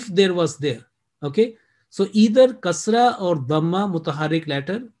 if there was there. Okay. So either kasra or dhamma, mutaharrik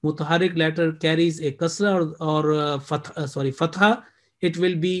letter carries a kasra or fatha, it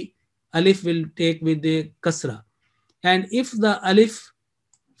will be, alif will take with the kasra. And if the alif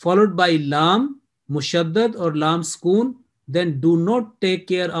followed by lam, mushaddad or lam sukoon, then do not take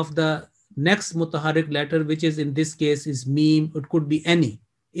care of the next mutaharrik letter, which is in this case is mim. It could be any.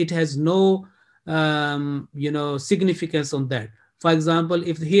 It has no significance on that. For example,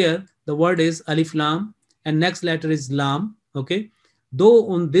 if here the word is alif lam and next letter is lam, okay, though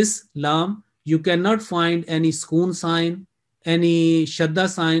on this lam you cannot find any sukoon sign, any shadda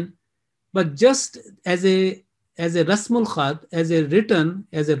sign, but just as a rasmul khat, as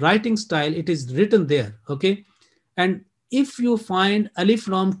a writing style, it is written there. Okay. And if you find alif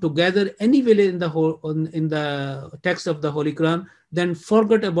lam together anywhere in the text of the Holy Quran, then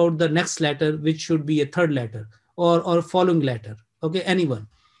forget about the next letter, which should be a third letter or following letter. Okay, anyone.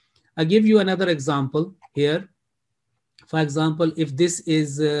 I give you another example here. For example, if this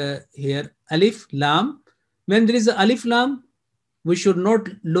is here, alif lam, when there is a alif lam, we should not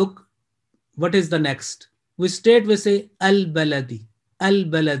look what is the next. We straight we say al-baladi,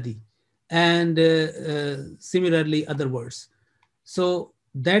 and similarly other words. So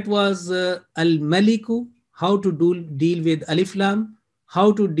that was al-maliku, how to deal with alif lam,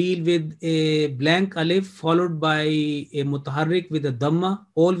 how to deal with a blank alif followed by a mutaharrik with a dhamma,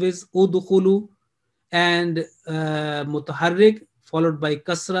 always udkhulu, and mutaharrik followed by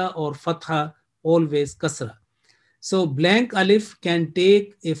kasra or fatha, always kasra. So blank alif can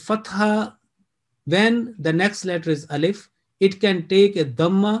take a fatha when the next letter is alif. It can take a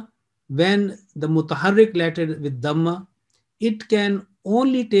dhamma when the mutaharrik letter with dhamma. It can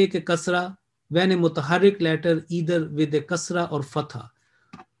only take a kasra when a mutaharrik letter either with a kasra or fatha.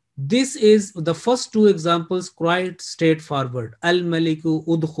 This is the first two examples, quite straightforward. Al-Maliku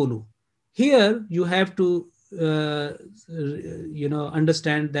udkhulu. Here you have to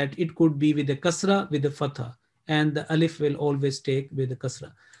understand that it could be with a kasra, with a fatha, and the alif will always take with a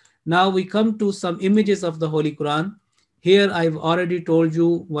kasra. Now we come to some images of the Holy Quran. Here I've already told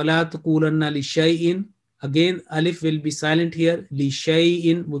you, wala taqulanna li shay'in. Again, alif will be silent here. Li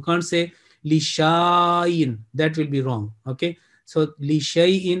shay'in. We can't say li shay'in. That will be wrong. Okay. So li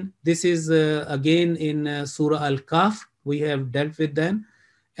shay'in. This is again in Surah Al-Kahf. We have dealt with them.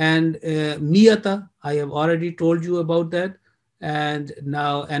 And miyata, I have already told you about that. And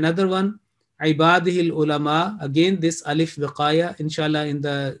now another one, ibadihil ulama. Again, this alif biqaya. Inshallah, in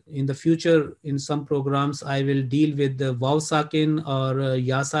the future, in some programs, I will deal with the waw sakin or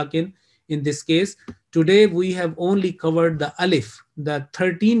ya sakin. In this case, today we have only covered the alif, the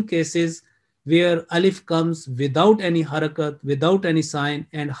 13 cases where alif comes without any harakat, without any sign,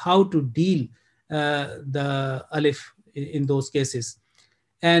 and how to deal the alif in those cases.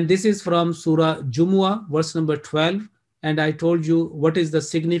 And this is from Surah Jumu'ah, verse number 12. And I told you what is the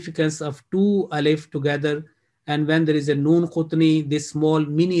significance of two alif together. And when there is a noon qutni, this small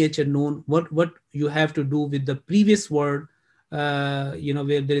miniature noon, what you have to do with the previous word, where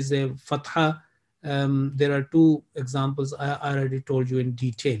there is a fatha. There are two examples I already told you in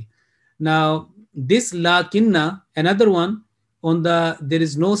detail. Now, this lakinna, another one, there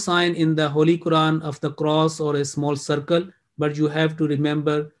is no sign in the Holy Quran of the cross or a small circle, but you have to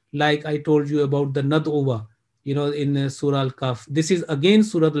remember, like I told you about the nad'uwa, in Surah Al-Kahf. This is again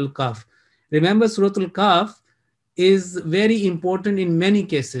Surah Al-Kahf. Remember, Surah Al-Kahf is very important in many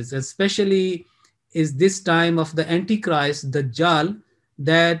cases, especially is this time of the Antichrist, Dajjal,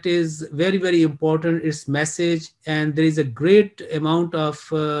 that is very, very important, its message, and there is a great amount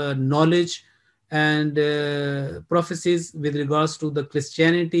of knowledge and prophecies with regards to the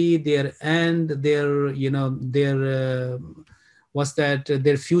Christianity, their end, their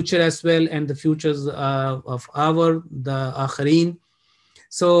their future as well, and the futures of the Akhareen.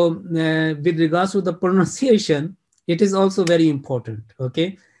 So with regards to the pronunciation, it is also very important.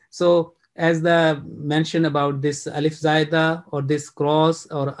 Okay, so as the mention about this alif zaida or this cross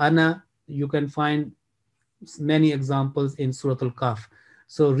or ana, you can find many examples in Surah Al-Kahf.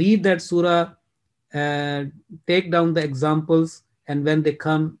 So read that surah, take down the examples, and when they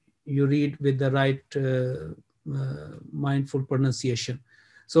come, you read with the right mindful pronunciation.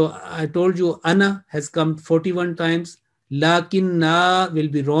 So I told you ana has come 41 times. Lakinna will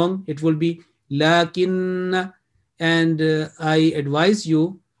be wrong. It will be lakinna. And I advise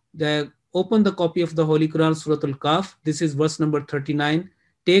you that open the copy of the Holy Quran, Surah Al-Kahf. This is verse number 39.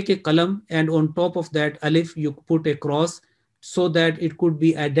 Take a kalam, and on top of that alif, you put a cross so that it could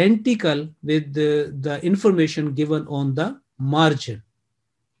be identical with the information given on the margin.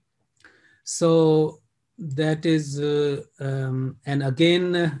 So that is, and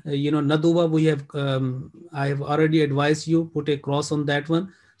again, Naduwa, we have, I have already advised you, put a cross on that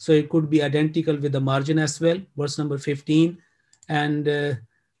one. So it could be identical with the margin as well, verse number 15. And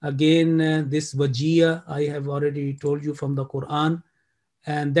again, this wajiyah, I have already told you from the Quran.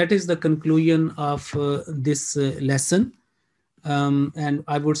 And that is the conclusion of this lesson. And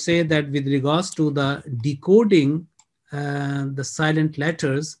I would say that with regards to the decoding the silent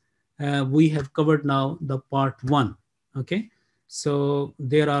letters, we have covered now the part 1. Okay, so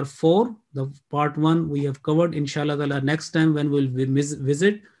there are 4. The part 1 we have covered. Inshallah, next time when we'll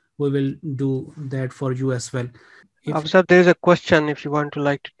visit, we will do that for you as well. Afsar, there is a question if you want to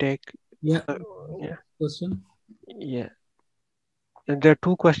like to take. Yeah. Yeah. Question. Yeah. There are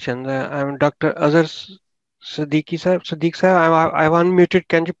 2 questions. I'm Dr. Azhar Siddiqui sir. Siddiq sir, I'm unmuted.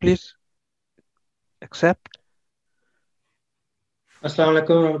 Can you please accept? Assalamu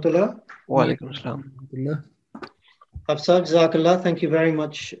alaikum warahmatullah. Wa alaikum assalam. Afsar, Jazakallah, thank you very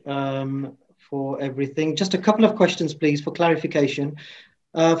much for everything. Just a couple of questions, please, for clarification.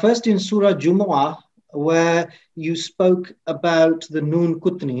 First, in Surah Jumu'ah, where you spoke about the Noon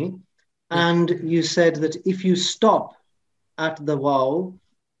Kutni, and you said that if you stop at the waw,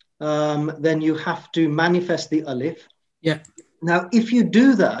 then you have to manifest the alif. Yeah. Now, if you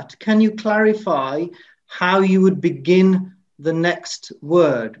do that, can you clarify how you would begin the next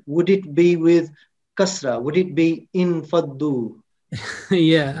word? Would it be with kasra? Would it be in faddu?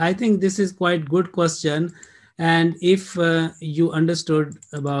 Yeah, I think this is quite good question. And if you understood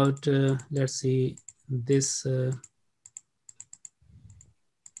about, let's see, this,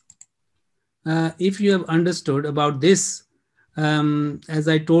 if you have understood about this, as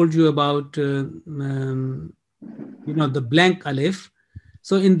I told you about, the blank alif.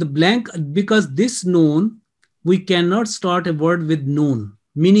 So in the blank, because this noon, we cannot start a word with noon.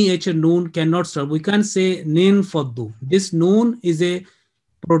 Miniature noon cannot start. We can't say nin faddu. This noon is a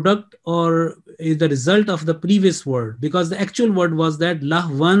product or is the result of the previous word, because the actual word was that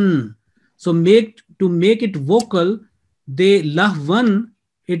lahwan. So to make it vocal, the lahwan,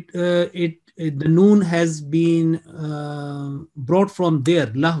 the noon has been brought from there,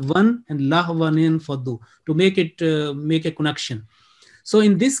 lahwan and lahwanin faddu, to make a connection. So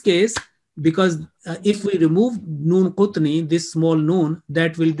in this case, because if we remove noon qutni, this small noon,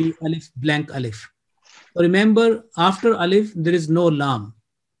 that will be alif, blank alif. So remember, after alif, there is no lam.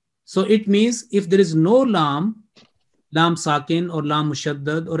 So it means if there is no lam sakin or lam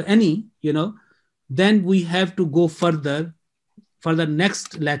mushaddad or any, then we have to go further for the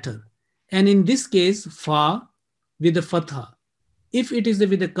next letter. And in this case, fa with the fatha. If it is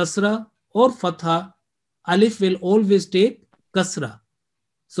with the kasra or fatha, alif will always take kasra.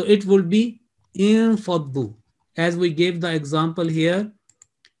 So it will be infaddu. As we gave the example here,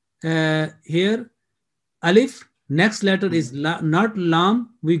 here alif, next letter is not lam,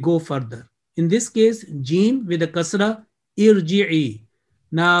 we go further. In this case, jim with the kasra, irji'i.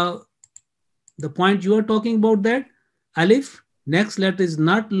 Now, the point you are talking about, that alif, next letter is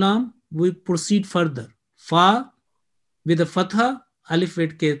not lam, we proceed further. Fa with the fatha, alif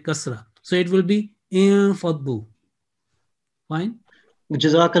with kasra. So it will be infaddu. Fine.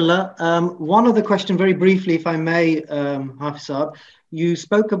 Jazakallah. One other question very briefly, if I may, Hafiz Saab. You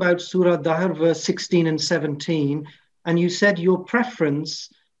spoke about Surah Dahr, verse 16 and 17, and you said your preference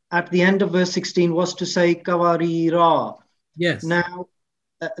at the end of verse 16 was to say kawarira. Yes. Now,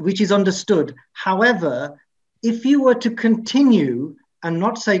 which is understood. However, if you were to continue and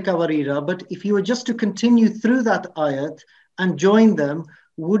not say kawarira, but if you were just to continue through that ayat and join them,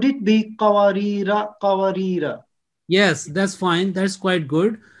 would it be kawarira, kawarira? Yes, that's fine. That's quite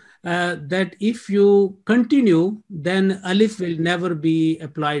good. That if you continue, then alif will never be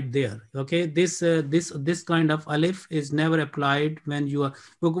applied there. Okay, this kind of alif is never applied when you are.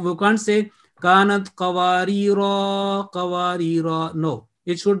 We can't say kanat kawarira kawarira. No,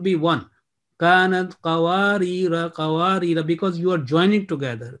 it should be one. Kanat kawarira kawarira, because you are joining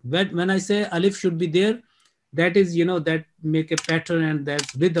together. When I say alif should be there, that is, that make a pattern and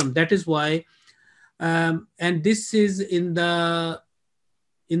that's rhythm. That is why. And this is in the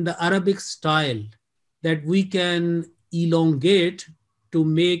Arabic style that we can elongate to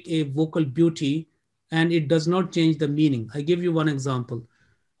make a vocal beauty, and it does not change the meaning. I give you one example.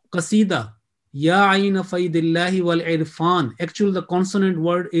 Qasida, ya ayna faydillahi wal irfan. Actually, the consonant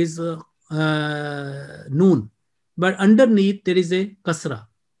word is noon, but underneath there is a kasra.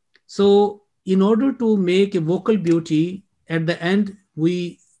 So in order to make a vocal beauty, at the end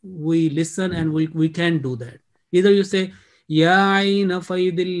we listen and we can do that. Either you say ya ayna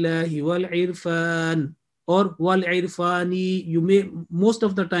faydillahi wal irfan or wal irfani. You may, most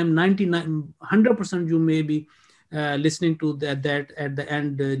of the time, 100% you may be listening to that at the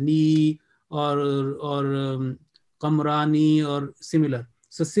end, ni or kamrani or similar.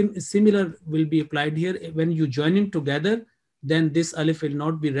 So similar will be applied here. When you join in together, then this alif will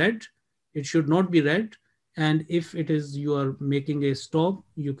not be read. It should not be read. And if it is, you are making a stop,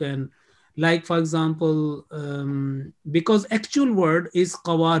 you can, like for example, because actual word is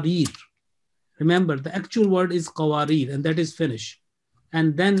qawarir. Remember, the actual word is qawarir, and that is finish.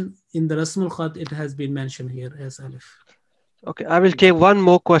 And then in the Rasmul Khat, it has been mentioned here as alif. Okay, I will take one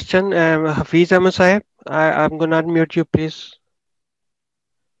more question. Hafiz Ahmed Sahib, I'm going to unmute you, please.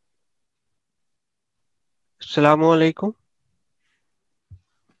 Assalamu alaikum.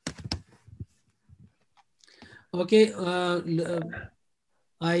 Okay,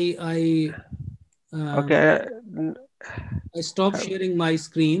 I stop sharing my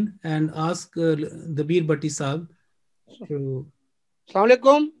screen and ask the Bir Bhatti Sahib to.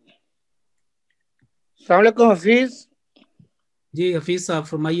 Assalamualaikum. Assalamualaikum Hafiz. जी हफीज साहब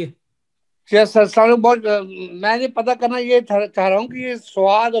फरमाइए। बहुत मैं ये पता करना ये चाह रहा हूँ कि ये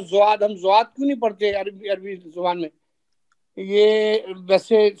स्वाद और ज़ुआद, हम ज़ुआद क्यों नहीं पढ़ते अरबी ज़ुबान में? ये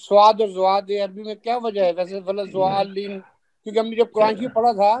वैसे स्वाद और ज़ुआद अरबी में क्या वजह है? वैसे वला ज़ुआलिन, क्योंकि हमने जब कुरान शरीफ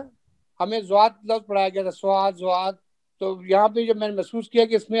पढ़ा था हमें ज़ुआद लफ्ज़ पढ़ाया गया था, स्वाद ज़ुआद। तो यहाँ पे जब मैंने महसूस किया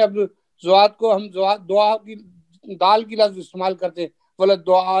कि इसमें अब ज़ुआद को हम दुआ की दाल की लफ्ज़ इस्तेमाल करते हैं, वला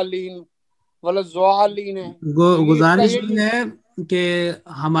दुआलिन वला ज़ुआलिन है। गुजारिश है कि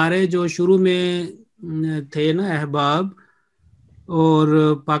हमारे जो शुरू में थे ना अहबाब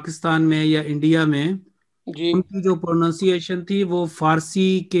और पाकिस्तान में या इंडिया में, उनकी जो प्रोनाउंसिएशन थी वो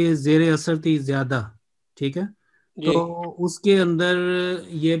फारसी के ज़ेरे असर थी ज़्यादा, ठीक है? तो उसके अंदर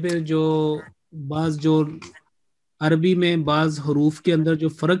ये भी जो बाज़ जो अरबी में बाज़ हरूफ के अंदर जो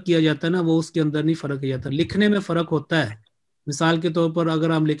फ़र्क किया जाता है ना, वो उसके अंदर नहीं फ़र्क किया जाता। लिखने में फ़र्क होता है। मिसाल के तौर पर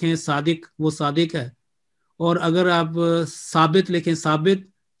अगर हम लिखें सादिक, वो सादिक है, और अगर आप साबित लिखें साबित,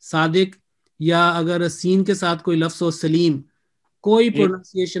 सादिक, या अगर सीन के साथ कोई लफ्ज़ हो सलीम, कोई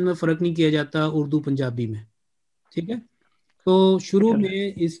प्रोनाउंसिएशन में फ़र्क नहीं किया जाता उर्दू पंजाबी में, ठीक है? तो शुरू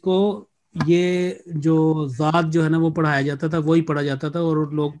में इसको ये जो ज़ात जो है ना वो पढ़ाया जाता था, वही पढ़ा जाता था,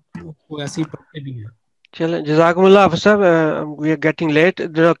 और लोग उसको ऐसे ही पढ़ते भी हैं। चलें, जज़ाकुमुल्लाह Hafiz साहब, we are getting late.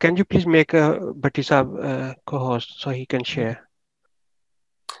 Can you please make Bhatti Sahab co-host so he can share?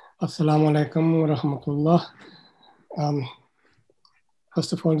 Assalamu alaikum wa rahmatullah.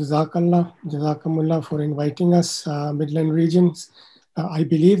 First of all, Jazakumullah for inviting us, Midland regions. I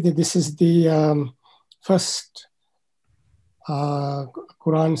believe that this is the first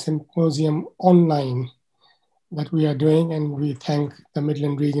Qur'an Symposium online that we are doing, and we thank the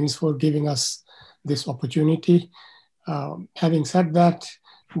Midland regions for giving us this opportunity. Having said that,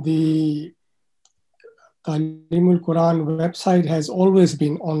 the Talimul-Quran website has always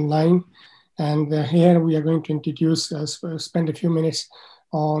been online. And here we are going to introduce, spend a few minutes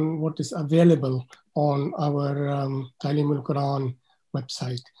on what is available on our Talimul-Quran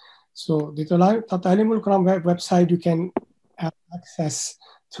website. So the Talimul-Quran website you can have access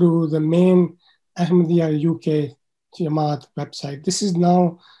through the main Ahmadiyya UK Jamaat website. This is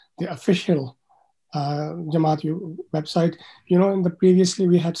now the official Jamaat website. You know, in the previously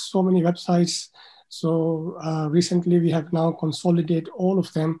we had so many websites. So recently we have now consolidated all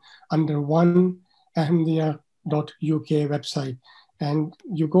of them under one Ahmadiyya.uk website. And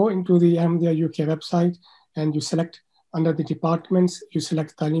you go into the Ahmadiyya UK website and you select under the departments, you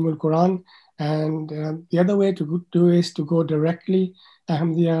select Talimul-Quran. And the other way to do is to go directly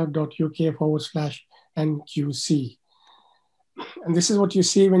ahmadiyya.uk/NQC. And this is what you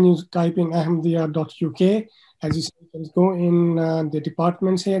see when you type in ahmadiyya.uk. As you see, you can go in the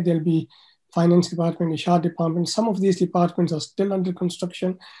departments here. There'll be finance department, Ishaq department. Some of these departments are still under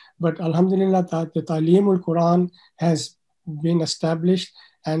construction, but alhamdulillah, that the Talimul-Quran has been established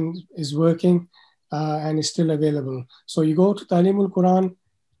and is working and is still available. So you go to Talimul-Quran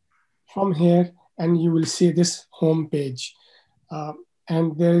from here and you will see this home page.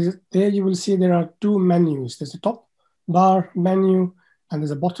 And there you will see there are two menus. There's a top bar menu and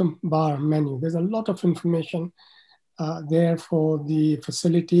there's a bottom bar menu. There's a lot of information there for the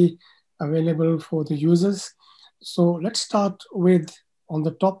facility available for the users. So let's start with on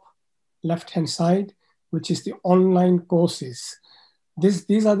the top left-hand side, which is the online courses.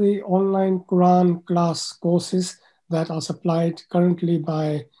 These are the online Quran class courses that are supplied currently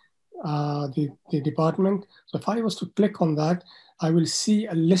by the department. So if I was to click on that, I will see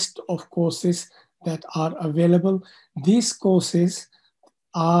a list of courses that are available. These courses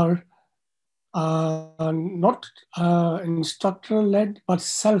are not instructor-led, but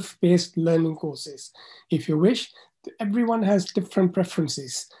self-paced learning courses. If you wish, everyone has different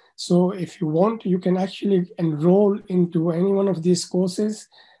preferences. So if you want, you can actually enroll into any one of these courses,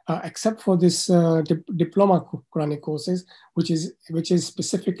 except for this diploma Quranic courses, which is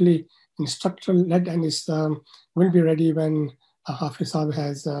specifically instructor-led and is will be ready when Hafiz Sahib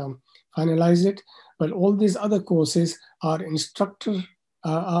has finalized it. But all these other courses are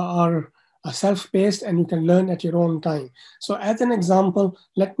are self-paced and you can learn at your own time. So as an example,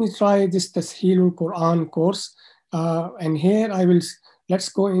 let me try this Talimul-Quran course. And here let's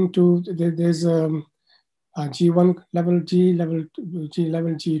go into, there's G1 level G, level G,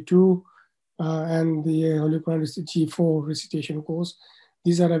 level G2, and the Holy Quran is the G4 recitation course.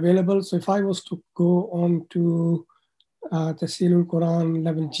 These are available. So if I was to go on to Talimul-Quran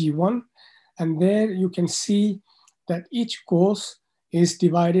level G1, and there you can see that each course is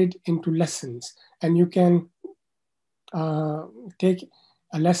divided into lessons, and you can take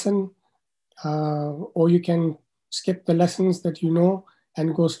a lesson or you can skip the lessons that you know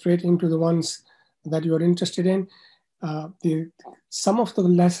and go straight into the ones that you're interested in. Some of the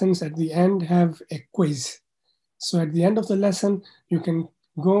lessons at the end have a quiz. So at the end of the lesson, you can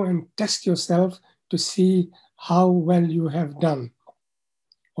go and test yourself to see how well you have done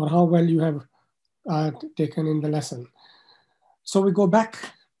or how well you have taken in the lesson. So we go back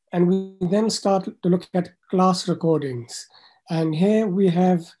and we then start to look at class recordings. And here we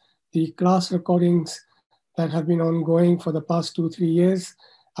have the class recordings that have been ongoing for the past 2-3 years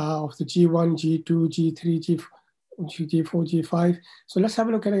of the G1, G2, G3, G4, G5. So let's have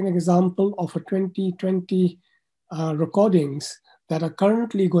a look at an example of a 2020 recordings that are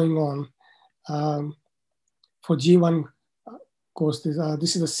currently going on for G1 course.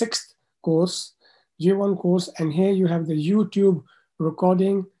 This is the 6th course, G1 course, and here you have the YouTube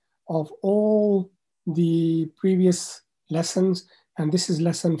recording of all the previous lessons, and this is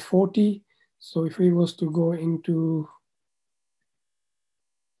lesson 40. So if we was to go into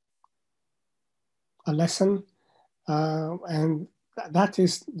a lesson, and that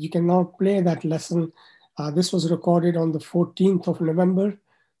is, you can now play that lesson. This was recorded on the 14th of November,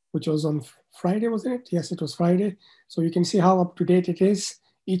 which was on Friday, wasn't it? Yes, it was Friday. So you can see how up to date it is.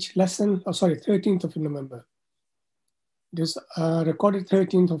 Each lesson, 13th of November. It was recorded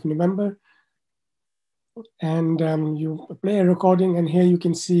 13th of November. And you play a recording, and here you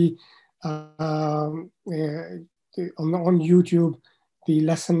can see on YouTube the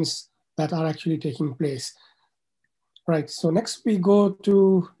lessons that are actually taking place. Right, so next we go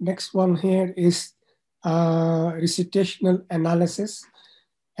to, next one here is recitational analysis.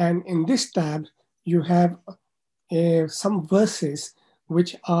 And in this tab, you have some verses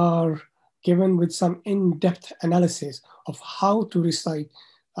which are given with some in-depth analysis of how to recite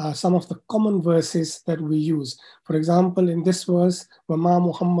some of the common verses that we use. For example, in this verse,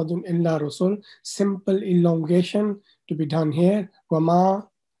 وَمَا مُحَمَّدٌ إِلَّا رَسُولٌ, simple elongation to be done here. وَمَا,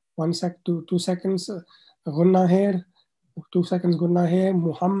 2 seconds, gunna here, 2 seconds gunna here,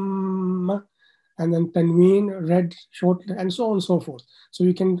 Muhammad, and then tanween, read shortly, and so on and so forth. So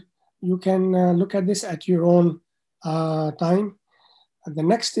you can look at this at your own time. The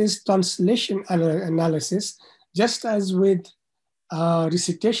next is translation analysis. Just as with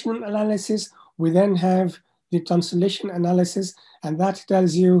recitation analysis, we then have the translation analysis, and that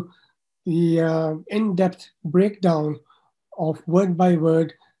tells you the in-depth breakdown of word by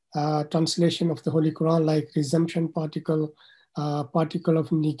word translation of the Holy Quran, like resumption particle, particle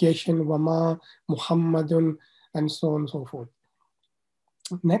of negation, wama, Muhammadun, and so on and so forth.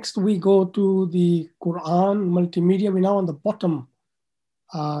 Next, we go to the Quran multimedia. We're now on the bottom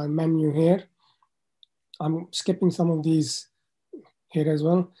menu here. I'm skipping some of these here as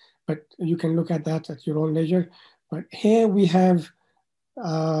well, but you can look at that at your own leisure. But here we have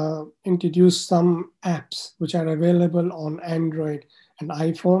introduced some apps which are available on Android and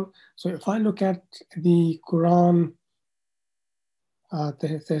iPhone. So if I look at the Quran,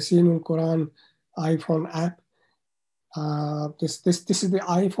 the Talimul-Quran iPhone app, this is the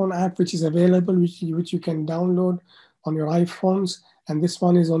iPhone app which is available, which you can download on your iPhones, and this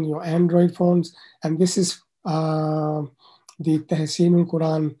one is on your Android phones, and this is the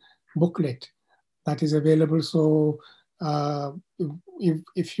Talimul-Quran booklet that is available. So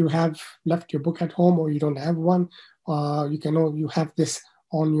if you have left your book at home or you don't have one, you have this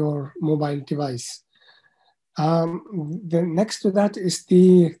on your mobile device. The next to that is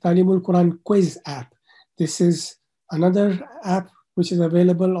the Talimul-Quran quiz app. This is another app which is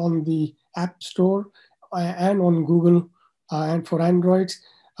available on the App Store and on Google, and for Androids.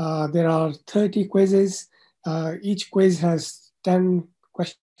 There are 30 quizzes. Each quiz has 10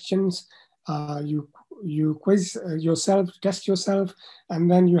 questions. You quiz yourself, test yourself,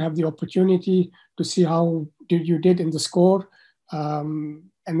 and then you have the opportunity to see how you did in the score. And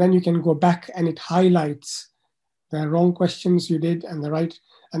then you can go back and it highlights the wrong questions you did and the right,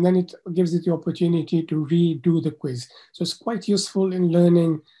 and then it gives you the opportunity to redo the quiz. So it's quite useful in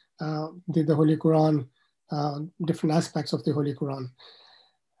learning the Holy Quran, different aspects of the Holy Quran.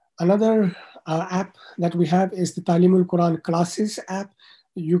 Another app that we have is the Talimul-Quran Classes app.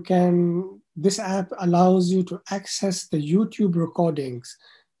 This app allows you to access the YouTube recordings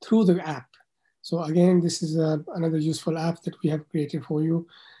through the app. So again, this is another useful app that we have created for you.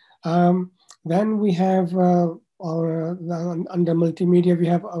 Then we have under multimedia, we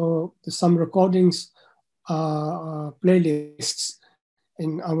have some recordings playlists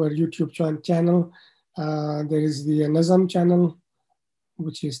in our YouTube channel. There is the Nazam channel,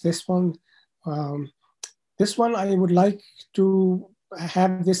 which is this one. This one I would like to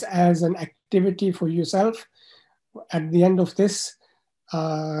have this as an activity for yourself at the end of this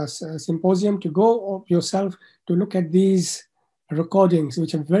symposium, to go yourself to look at these recordings,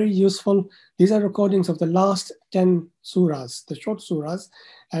 which are very useful. These are recordings of the last 10 surahs, the short surahs.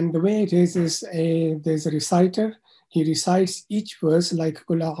 And the way it is there's a reciter. He recites each verse like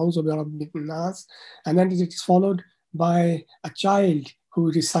Qul a'udhu bi rabbin nas, and then it is followed by a child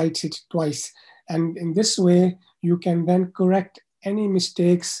who recites it twice. And in this way, you can then correct any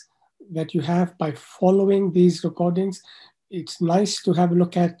mistakes that you have by following these recordings. It's nice to have a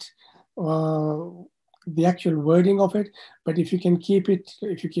look at the actual wording of it, but if you can keep it,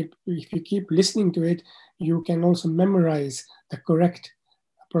 if you keep listening to it, you can also memorize the correct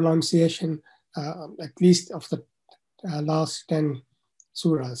pronunciation, at least of the last 10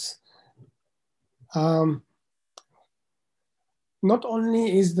 surahs. Not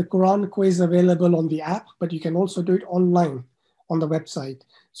only is the Quran quiz available on the app, but you can also do it online on the website.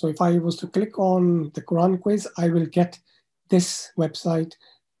 So if I was to click on the Quran quiz, I will get this website.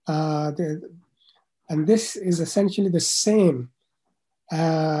 And this is essentially the same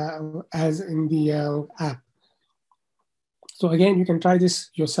as in the app. So again, you can try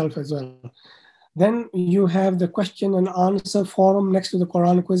this yourself as well. Then you have the question and answer forum next to the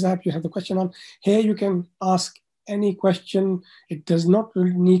Quran quiz app. You have the question on here. You can ask any question. It does not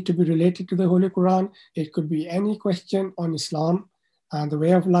need to be related to the Holy Quran. It could be any question on Islam and the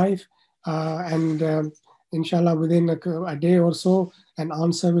way of life. Inshallah, within a day or so, an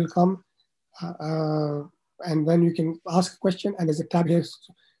answer will come. And then you can ask a question, and there's a tab here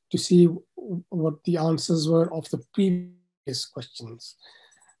to see what the answers were of the previous questions.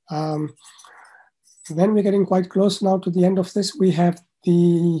 Then we're getting quite close now to the end of this. We have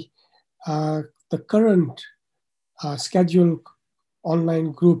the current scheduled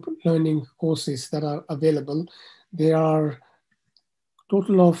online group learning courses that are available. There are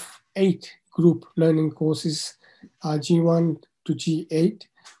total of 8 group learning courses, G1 to G8.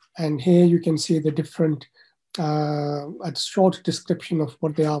 And here you can see the different, a short description of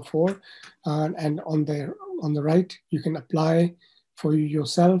what they are for. And on the right, you can apply for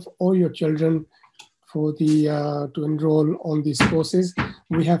yourself or your children for to enroll on these courses.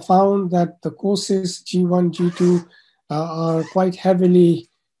 We have found that the courses G1, G2 are quite heavily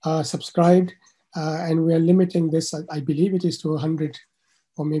subscribed, and we are limiting this, I believe it is to 100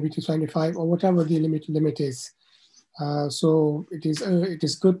 or maybe to 25 or whatever the limit is. So it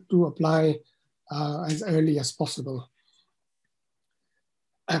is good to apply as early as possible.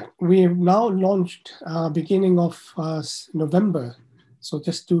 We have now launched beginning of November, so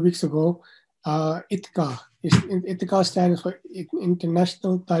just 2 weeks ago, ITQA. ITQA stands for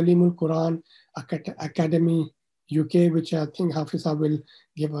International Talimul-Quran Academy UK, which I think Hafiza will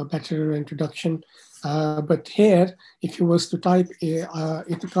give a better introduction. But here, if you was to type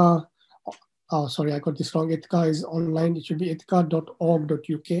ITQA, oh sorry, I got this wrong. ITQA is online. It should be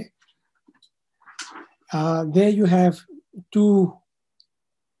itqa.org.uk. There you have 2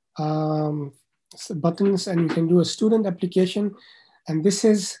 buttons, and you can do a student application. And this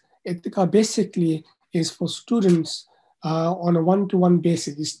is, ITQA basically is for students on a one-to-one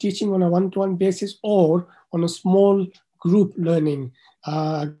basis. It's teaching on a one-to-one basis or on a small group learning.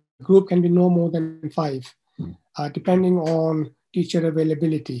 Group can be no more than 5, depending on teacher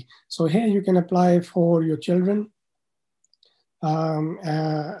availability. So here you can apply for your children. And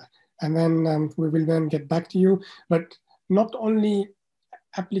then we will then get back to you. But not only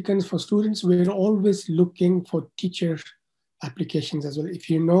applicants for students, we're always looking for teacher applications as well. If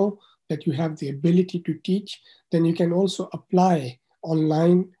you know that you have the ability to teach, then you can also apply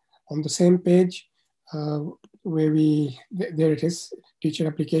online on the same page where there it is, teacher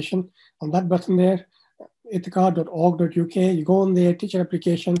application. On that button there, itqa.org.uk, you go on there, teacher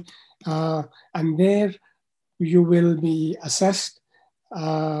application, and there you will be assessed,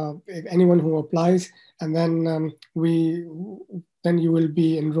 if anyone who applies, and then then you will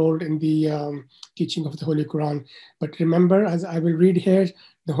be enrolled in the teaching of the Holy Quran. But remember, as I will read here,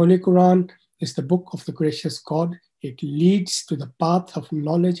 the Holy Quran is the book of the gracious God. It leads to the path of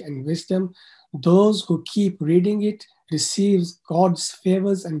knowledge and wisdom. Those who keep reading it receives God's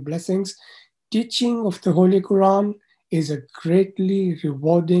favors and blessings. Teaching of the Holy Quran is a greatly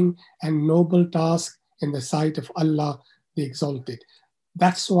rewarding and noble task in the sight of Allah the Exalted.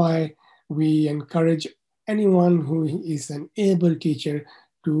 That's why we encourage anyone who is an able teacher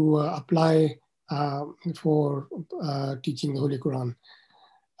to apply for teaching the Holy Quran.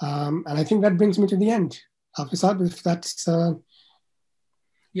 And I think that brings me to the end. Hafizad, if that's...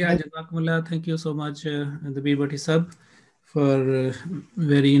 Yeah, Jazakumullah. Thank you so much, the Bibati Sab, for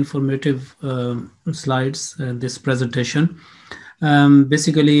very informative slides and this presentation.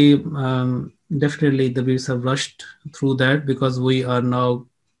 Basically, definitely the Bibati Sab rushed through that because we are now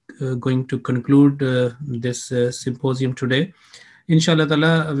going to conclude this symposium today. Inshallah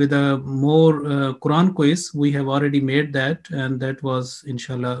ta'ala, with a more Quran quiz, we have already made that, and that was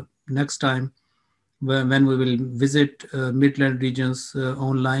inshallah next time when we will visit Midland regions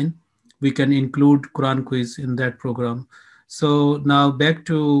online, we can include Quran quiz in that program. So now back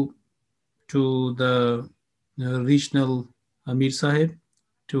to the regional Amir Sahib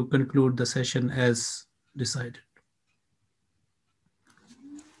to conclude the session as decided.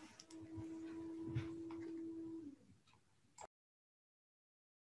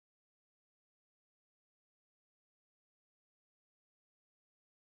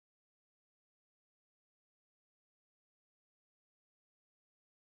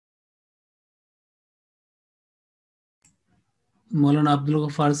 Maulana Abdul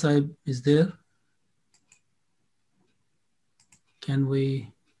Ghaffar Sahib is there. Can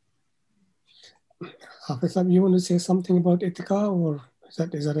we? Hafiz, you want to say something about ITQA, or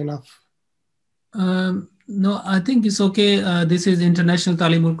is that enough? No, I think it's okay. This is International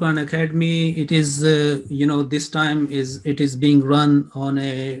Talimul-Quran Academy. It is, this time it is being run on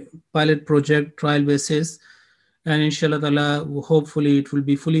a pilot project trial basis, and inshallah ta'ala, hopefully it will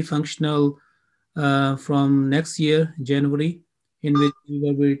be fully functional from next year, January, in which we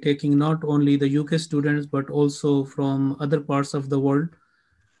will be taking not only the UK students, but also from other parts of the world.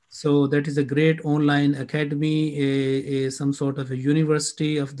 So that is a great online academy, some sort of a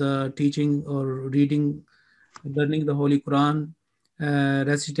university of the teaching or reading, learning the Holy Quran,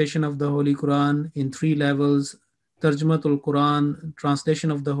 recitation of the Holy Quran in 3 levels, Tarjumatul Quran,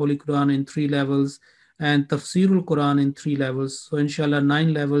 translation of the Holy Quran in 3 levels, and Tafsirul Quran in 3 levels. So inshallah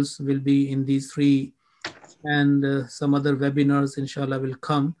 9 levels will be in these 3, and some other webinars inshallah will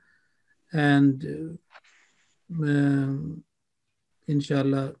come. And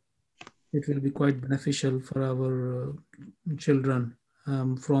inshallah, it will be quite beneficial for our children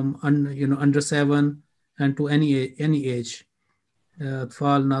from under 7 and to any age.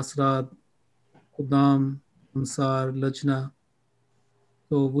 Atfal, Nasrat, Qudam, Ansar, Lajna.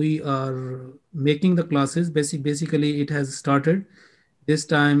 So we are making the classes. Basically, it has started. This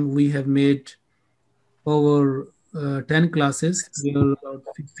time we have made over 10 classes. Where about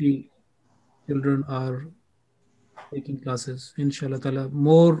 50 children are taking classes. Inshallah ta'ala,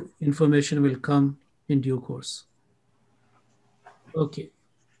 more information will come in due course. Okay.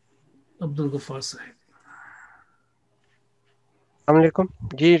 Abdul Ghaffar Sahib. Assalamu alaikum.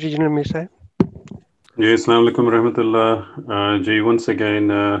 Ji, Regional Mir Sahib. Yes, Assalamu alaikum rahmatullah. Ji, once again,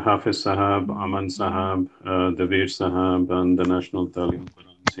 Hafiz Sahab, Aman Sahab, Davir Sahab, and the National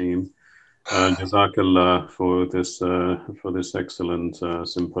Talimul-Quran team. Jazakallah for this excellent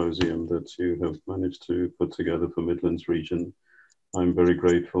symposium that you have managed to put together for Midlands region. I'm very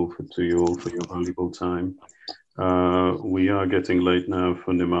grateful to you all for your valuable time. We are getting late now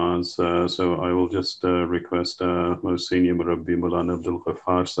for Namaz, so I will just request most senior Murabbi Mulana Abdul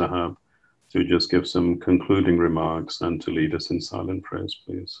Ghaffar Sahab to just give some concluding remarks and to lead us in silent prayers,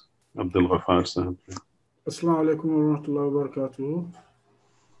 please. Abdul Ghaffar Sahab. Assalamu alaikum wa rahmatullahi wa barakatuh.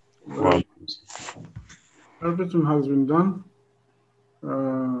 Wow. Everything has been done.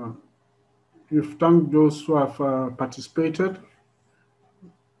 We've thanked those who have participated.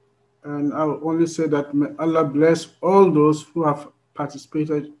 And I'll only say that may Allah bless all those who have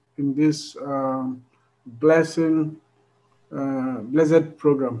participated in this blessed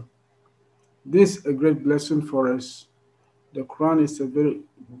program. This is a great blessing for us. The Quran is a very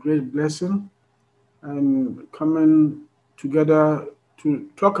great blessing, and coming together to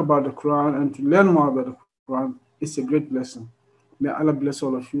talk about the Quran and to learn more about the Quran is a great blessing. May Allah bless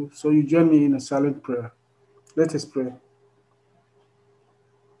all of you. So you join me in a silent prayer. Let us pray.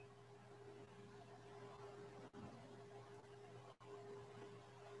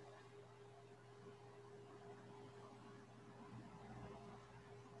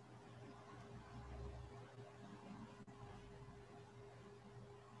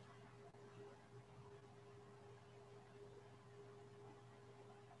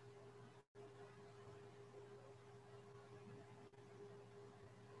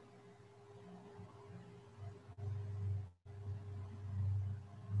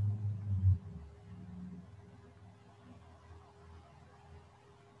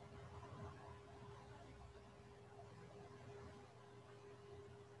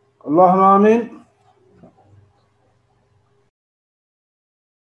 Allahumma ameen.